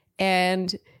 kids,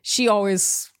 and she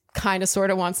always kind of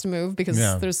sort of wants to move because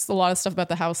there's a lot of stuff about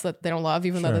the house that they don't love,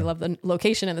 even though they love the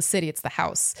location in the city. It's the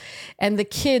house. And the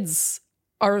kids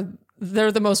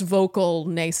they're the most vocal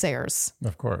naysayers.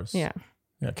 Of course. Yeah.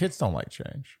 Yeah, kids don't like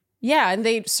change. Yeah, and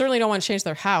they certainly don't want to change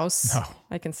their house. No.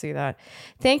 I can see that.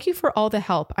 Thank you for all the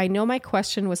help. I know my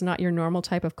question was not your normal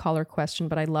type of caller question,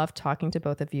 but I love talking to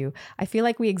both of you. I feel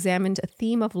like we examined a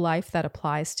theme of life that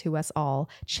applies to us all.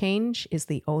 Change is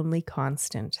the only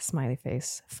constant. Smiley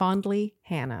face. Fondly,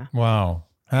 Hannah. Wow.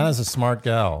 Hannah's a smart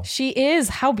gal. She is.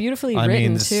 How beautifully I written,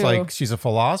 mean, it's too. like she's a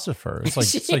philosopher. It's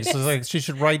like she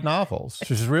should write novels.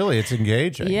 It's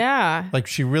engaging. Yeah. Like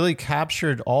she really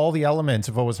captured all the elements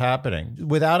of what was happening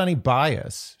without any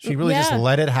bias. She really just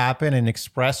let it happen and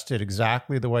expressed it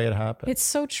exactly the way it happened. It's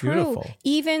so true. Beautiful.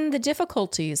 Even the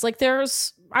difficulties. Like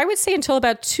I would say until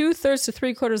about 2/3 to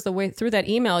 3/4 of the way through that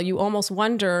email, you almost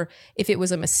wonder if it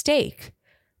was a mistake.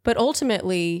 But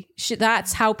ultimately,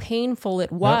 that's how painful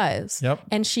it was. Yep.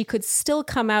 And she could still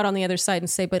come out on the other side and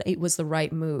say, but it was the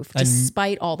right move,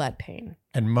 despite all that pain.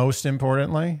 And most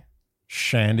importantly,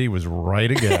 Shandy was right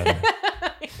again.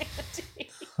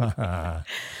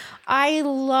 I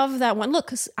love that one. Look,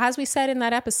 'cause as we said in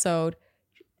that episode,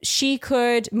 she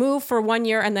could move for 1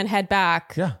 year and then head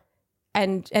back. Yeah.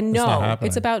 And not know. happening.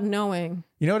 It's about knowing.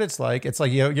 You know what it's like? It's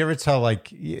like you ever tell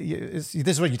this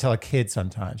is what you tell a kid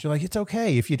sometimes. You're like, it's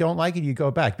okay. If you don't like it, you go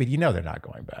back. But they're not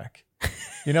going back.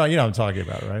 You know what I'm talking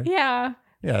about, right? Yeah.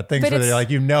 Yeah, things where they're like,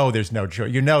 there's no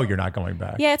choice. You're not going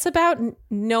back. Yeah, it's about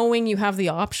knowing you have the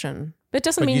option. But it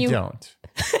doesn't mean you don't.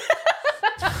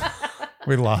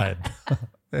 We lied.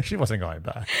 She wasn't going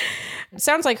back. It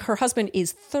sounds like her husband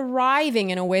is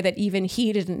thriving in a way that even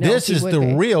he didn't know. This is the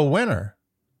real winner.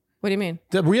 What do you mean?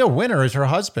 The real winner is her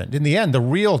husband. In the end,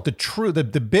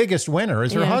 the biggest winner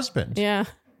is her husband. Yeah.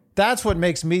 That's what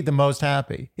makes me the most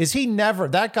happy.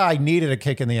 That guy needed a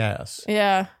kick in the ass.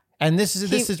 Yeah. And this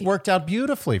has worked out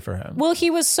beautifully for him. Well,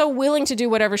 he was so willing to do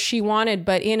whatever she wanted,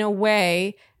 but in a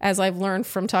way, as I've learned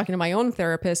from talking to my own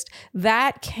therapist,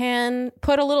 that can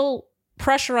put a little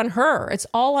pressure on her. It's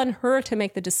all on her to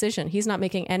make the decision. He's not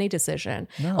making any decision.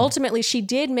 No. Ultimately, she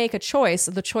did make a choice,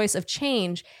 the choice of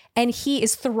change, and he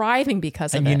is thriving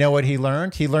because of it. And you know what he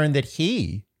learned? He learned that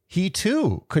he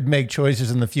too could make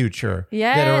choices in the future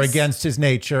that are against his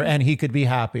nature, and he could be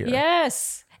happier.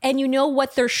 Yes. And you know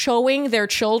what they're showing their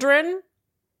children?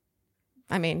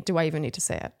 I mean, do I even need to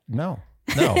say it? No,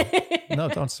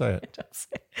 don't say it.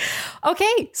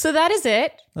 Okay, so that is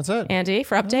it. That's it. Andy,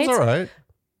 for updates. That's all right.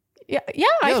 Yeah,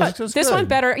 I thought this one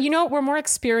better. We're more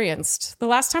experienced. The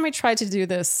last time we tried to do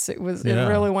this, it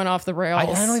really went off the rails.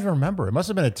 I don't even remember. It must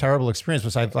have been a terrible experience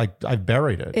because I've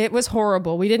buried it. It was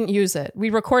horrible. We didn't use it. We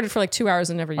recorded for like 2 hours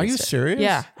and never used it. Are you serious?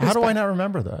 Yeah. How do I not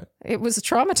remember that? It was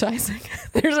traumatizing.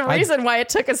 There's a reason why it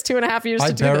took us 2.5 years to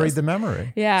do this. I buried the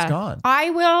memory. Yeah. It's gone. I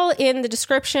will, in the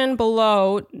description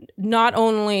below, not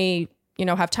only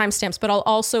have timestamps, but I'll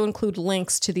also include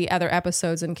links to the other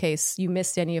episodes in case you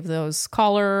missed any of those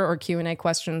caller or Q&A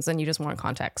questions and you just want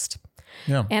context.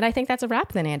 Yeah. And I think that's a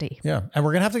wrap then, Andy. Yeah. And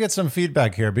we're going to have to get some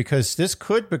feedback here because this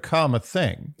could become a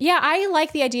thing. Yeah, I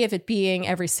like the idea of it being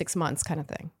every 6 months kind of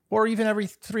thing. Or even every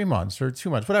 3 months or 2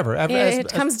 months, whatever.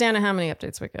 It comes down to how many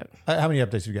updates we get. How many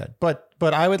updates we get. But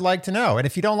I would like to know. And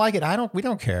if you don't like it, we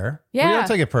don't care. Yeah. We don't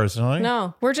take it personally.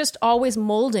 No, we're just always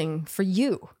molding for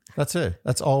you. That's it.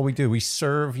 That's all we do. We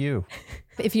serve you.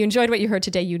 If you enjoyed what you heard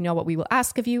today, you know what we will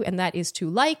ask of you, and that is to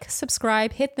like,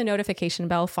 subscribe, hit the notification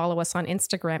bell, follow us on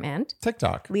Instagram and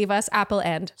TikTok. Leave us Apple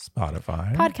and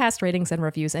Spotify podcast ratings and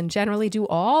reviews, and generally do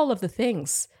all of the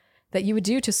things that you would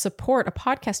do to support a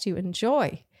podcast you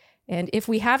enjoy. And if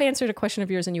we have answered a question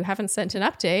of yours and you haven't sent an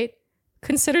update,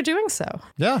 consider doing so.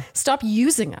 Yeah. Stop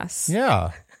using us.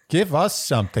 Yeah. Give us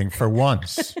something for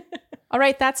once. All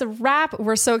right, that's a wrap.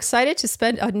 We're so excited to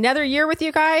spend another year with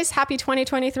you guys. Happy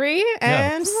 2023.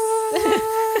 And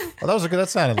oh, that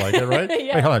sounded like it, right?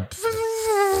 Yeah. Wait, hold on.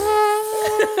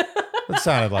 That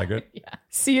sounded like it. Yeah.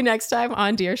 See you next time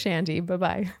on Dear Shandy.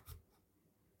 Bye-bye.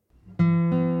 Dear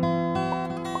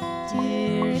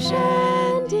Shandy.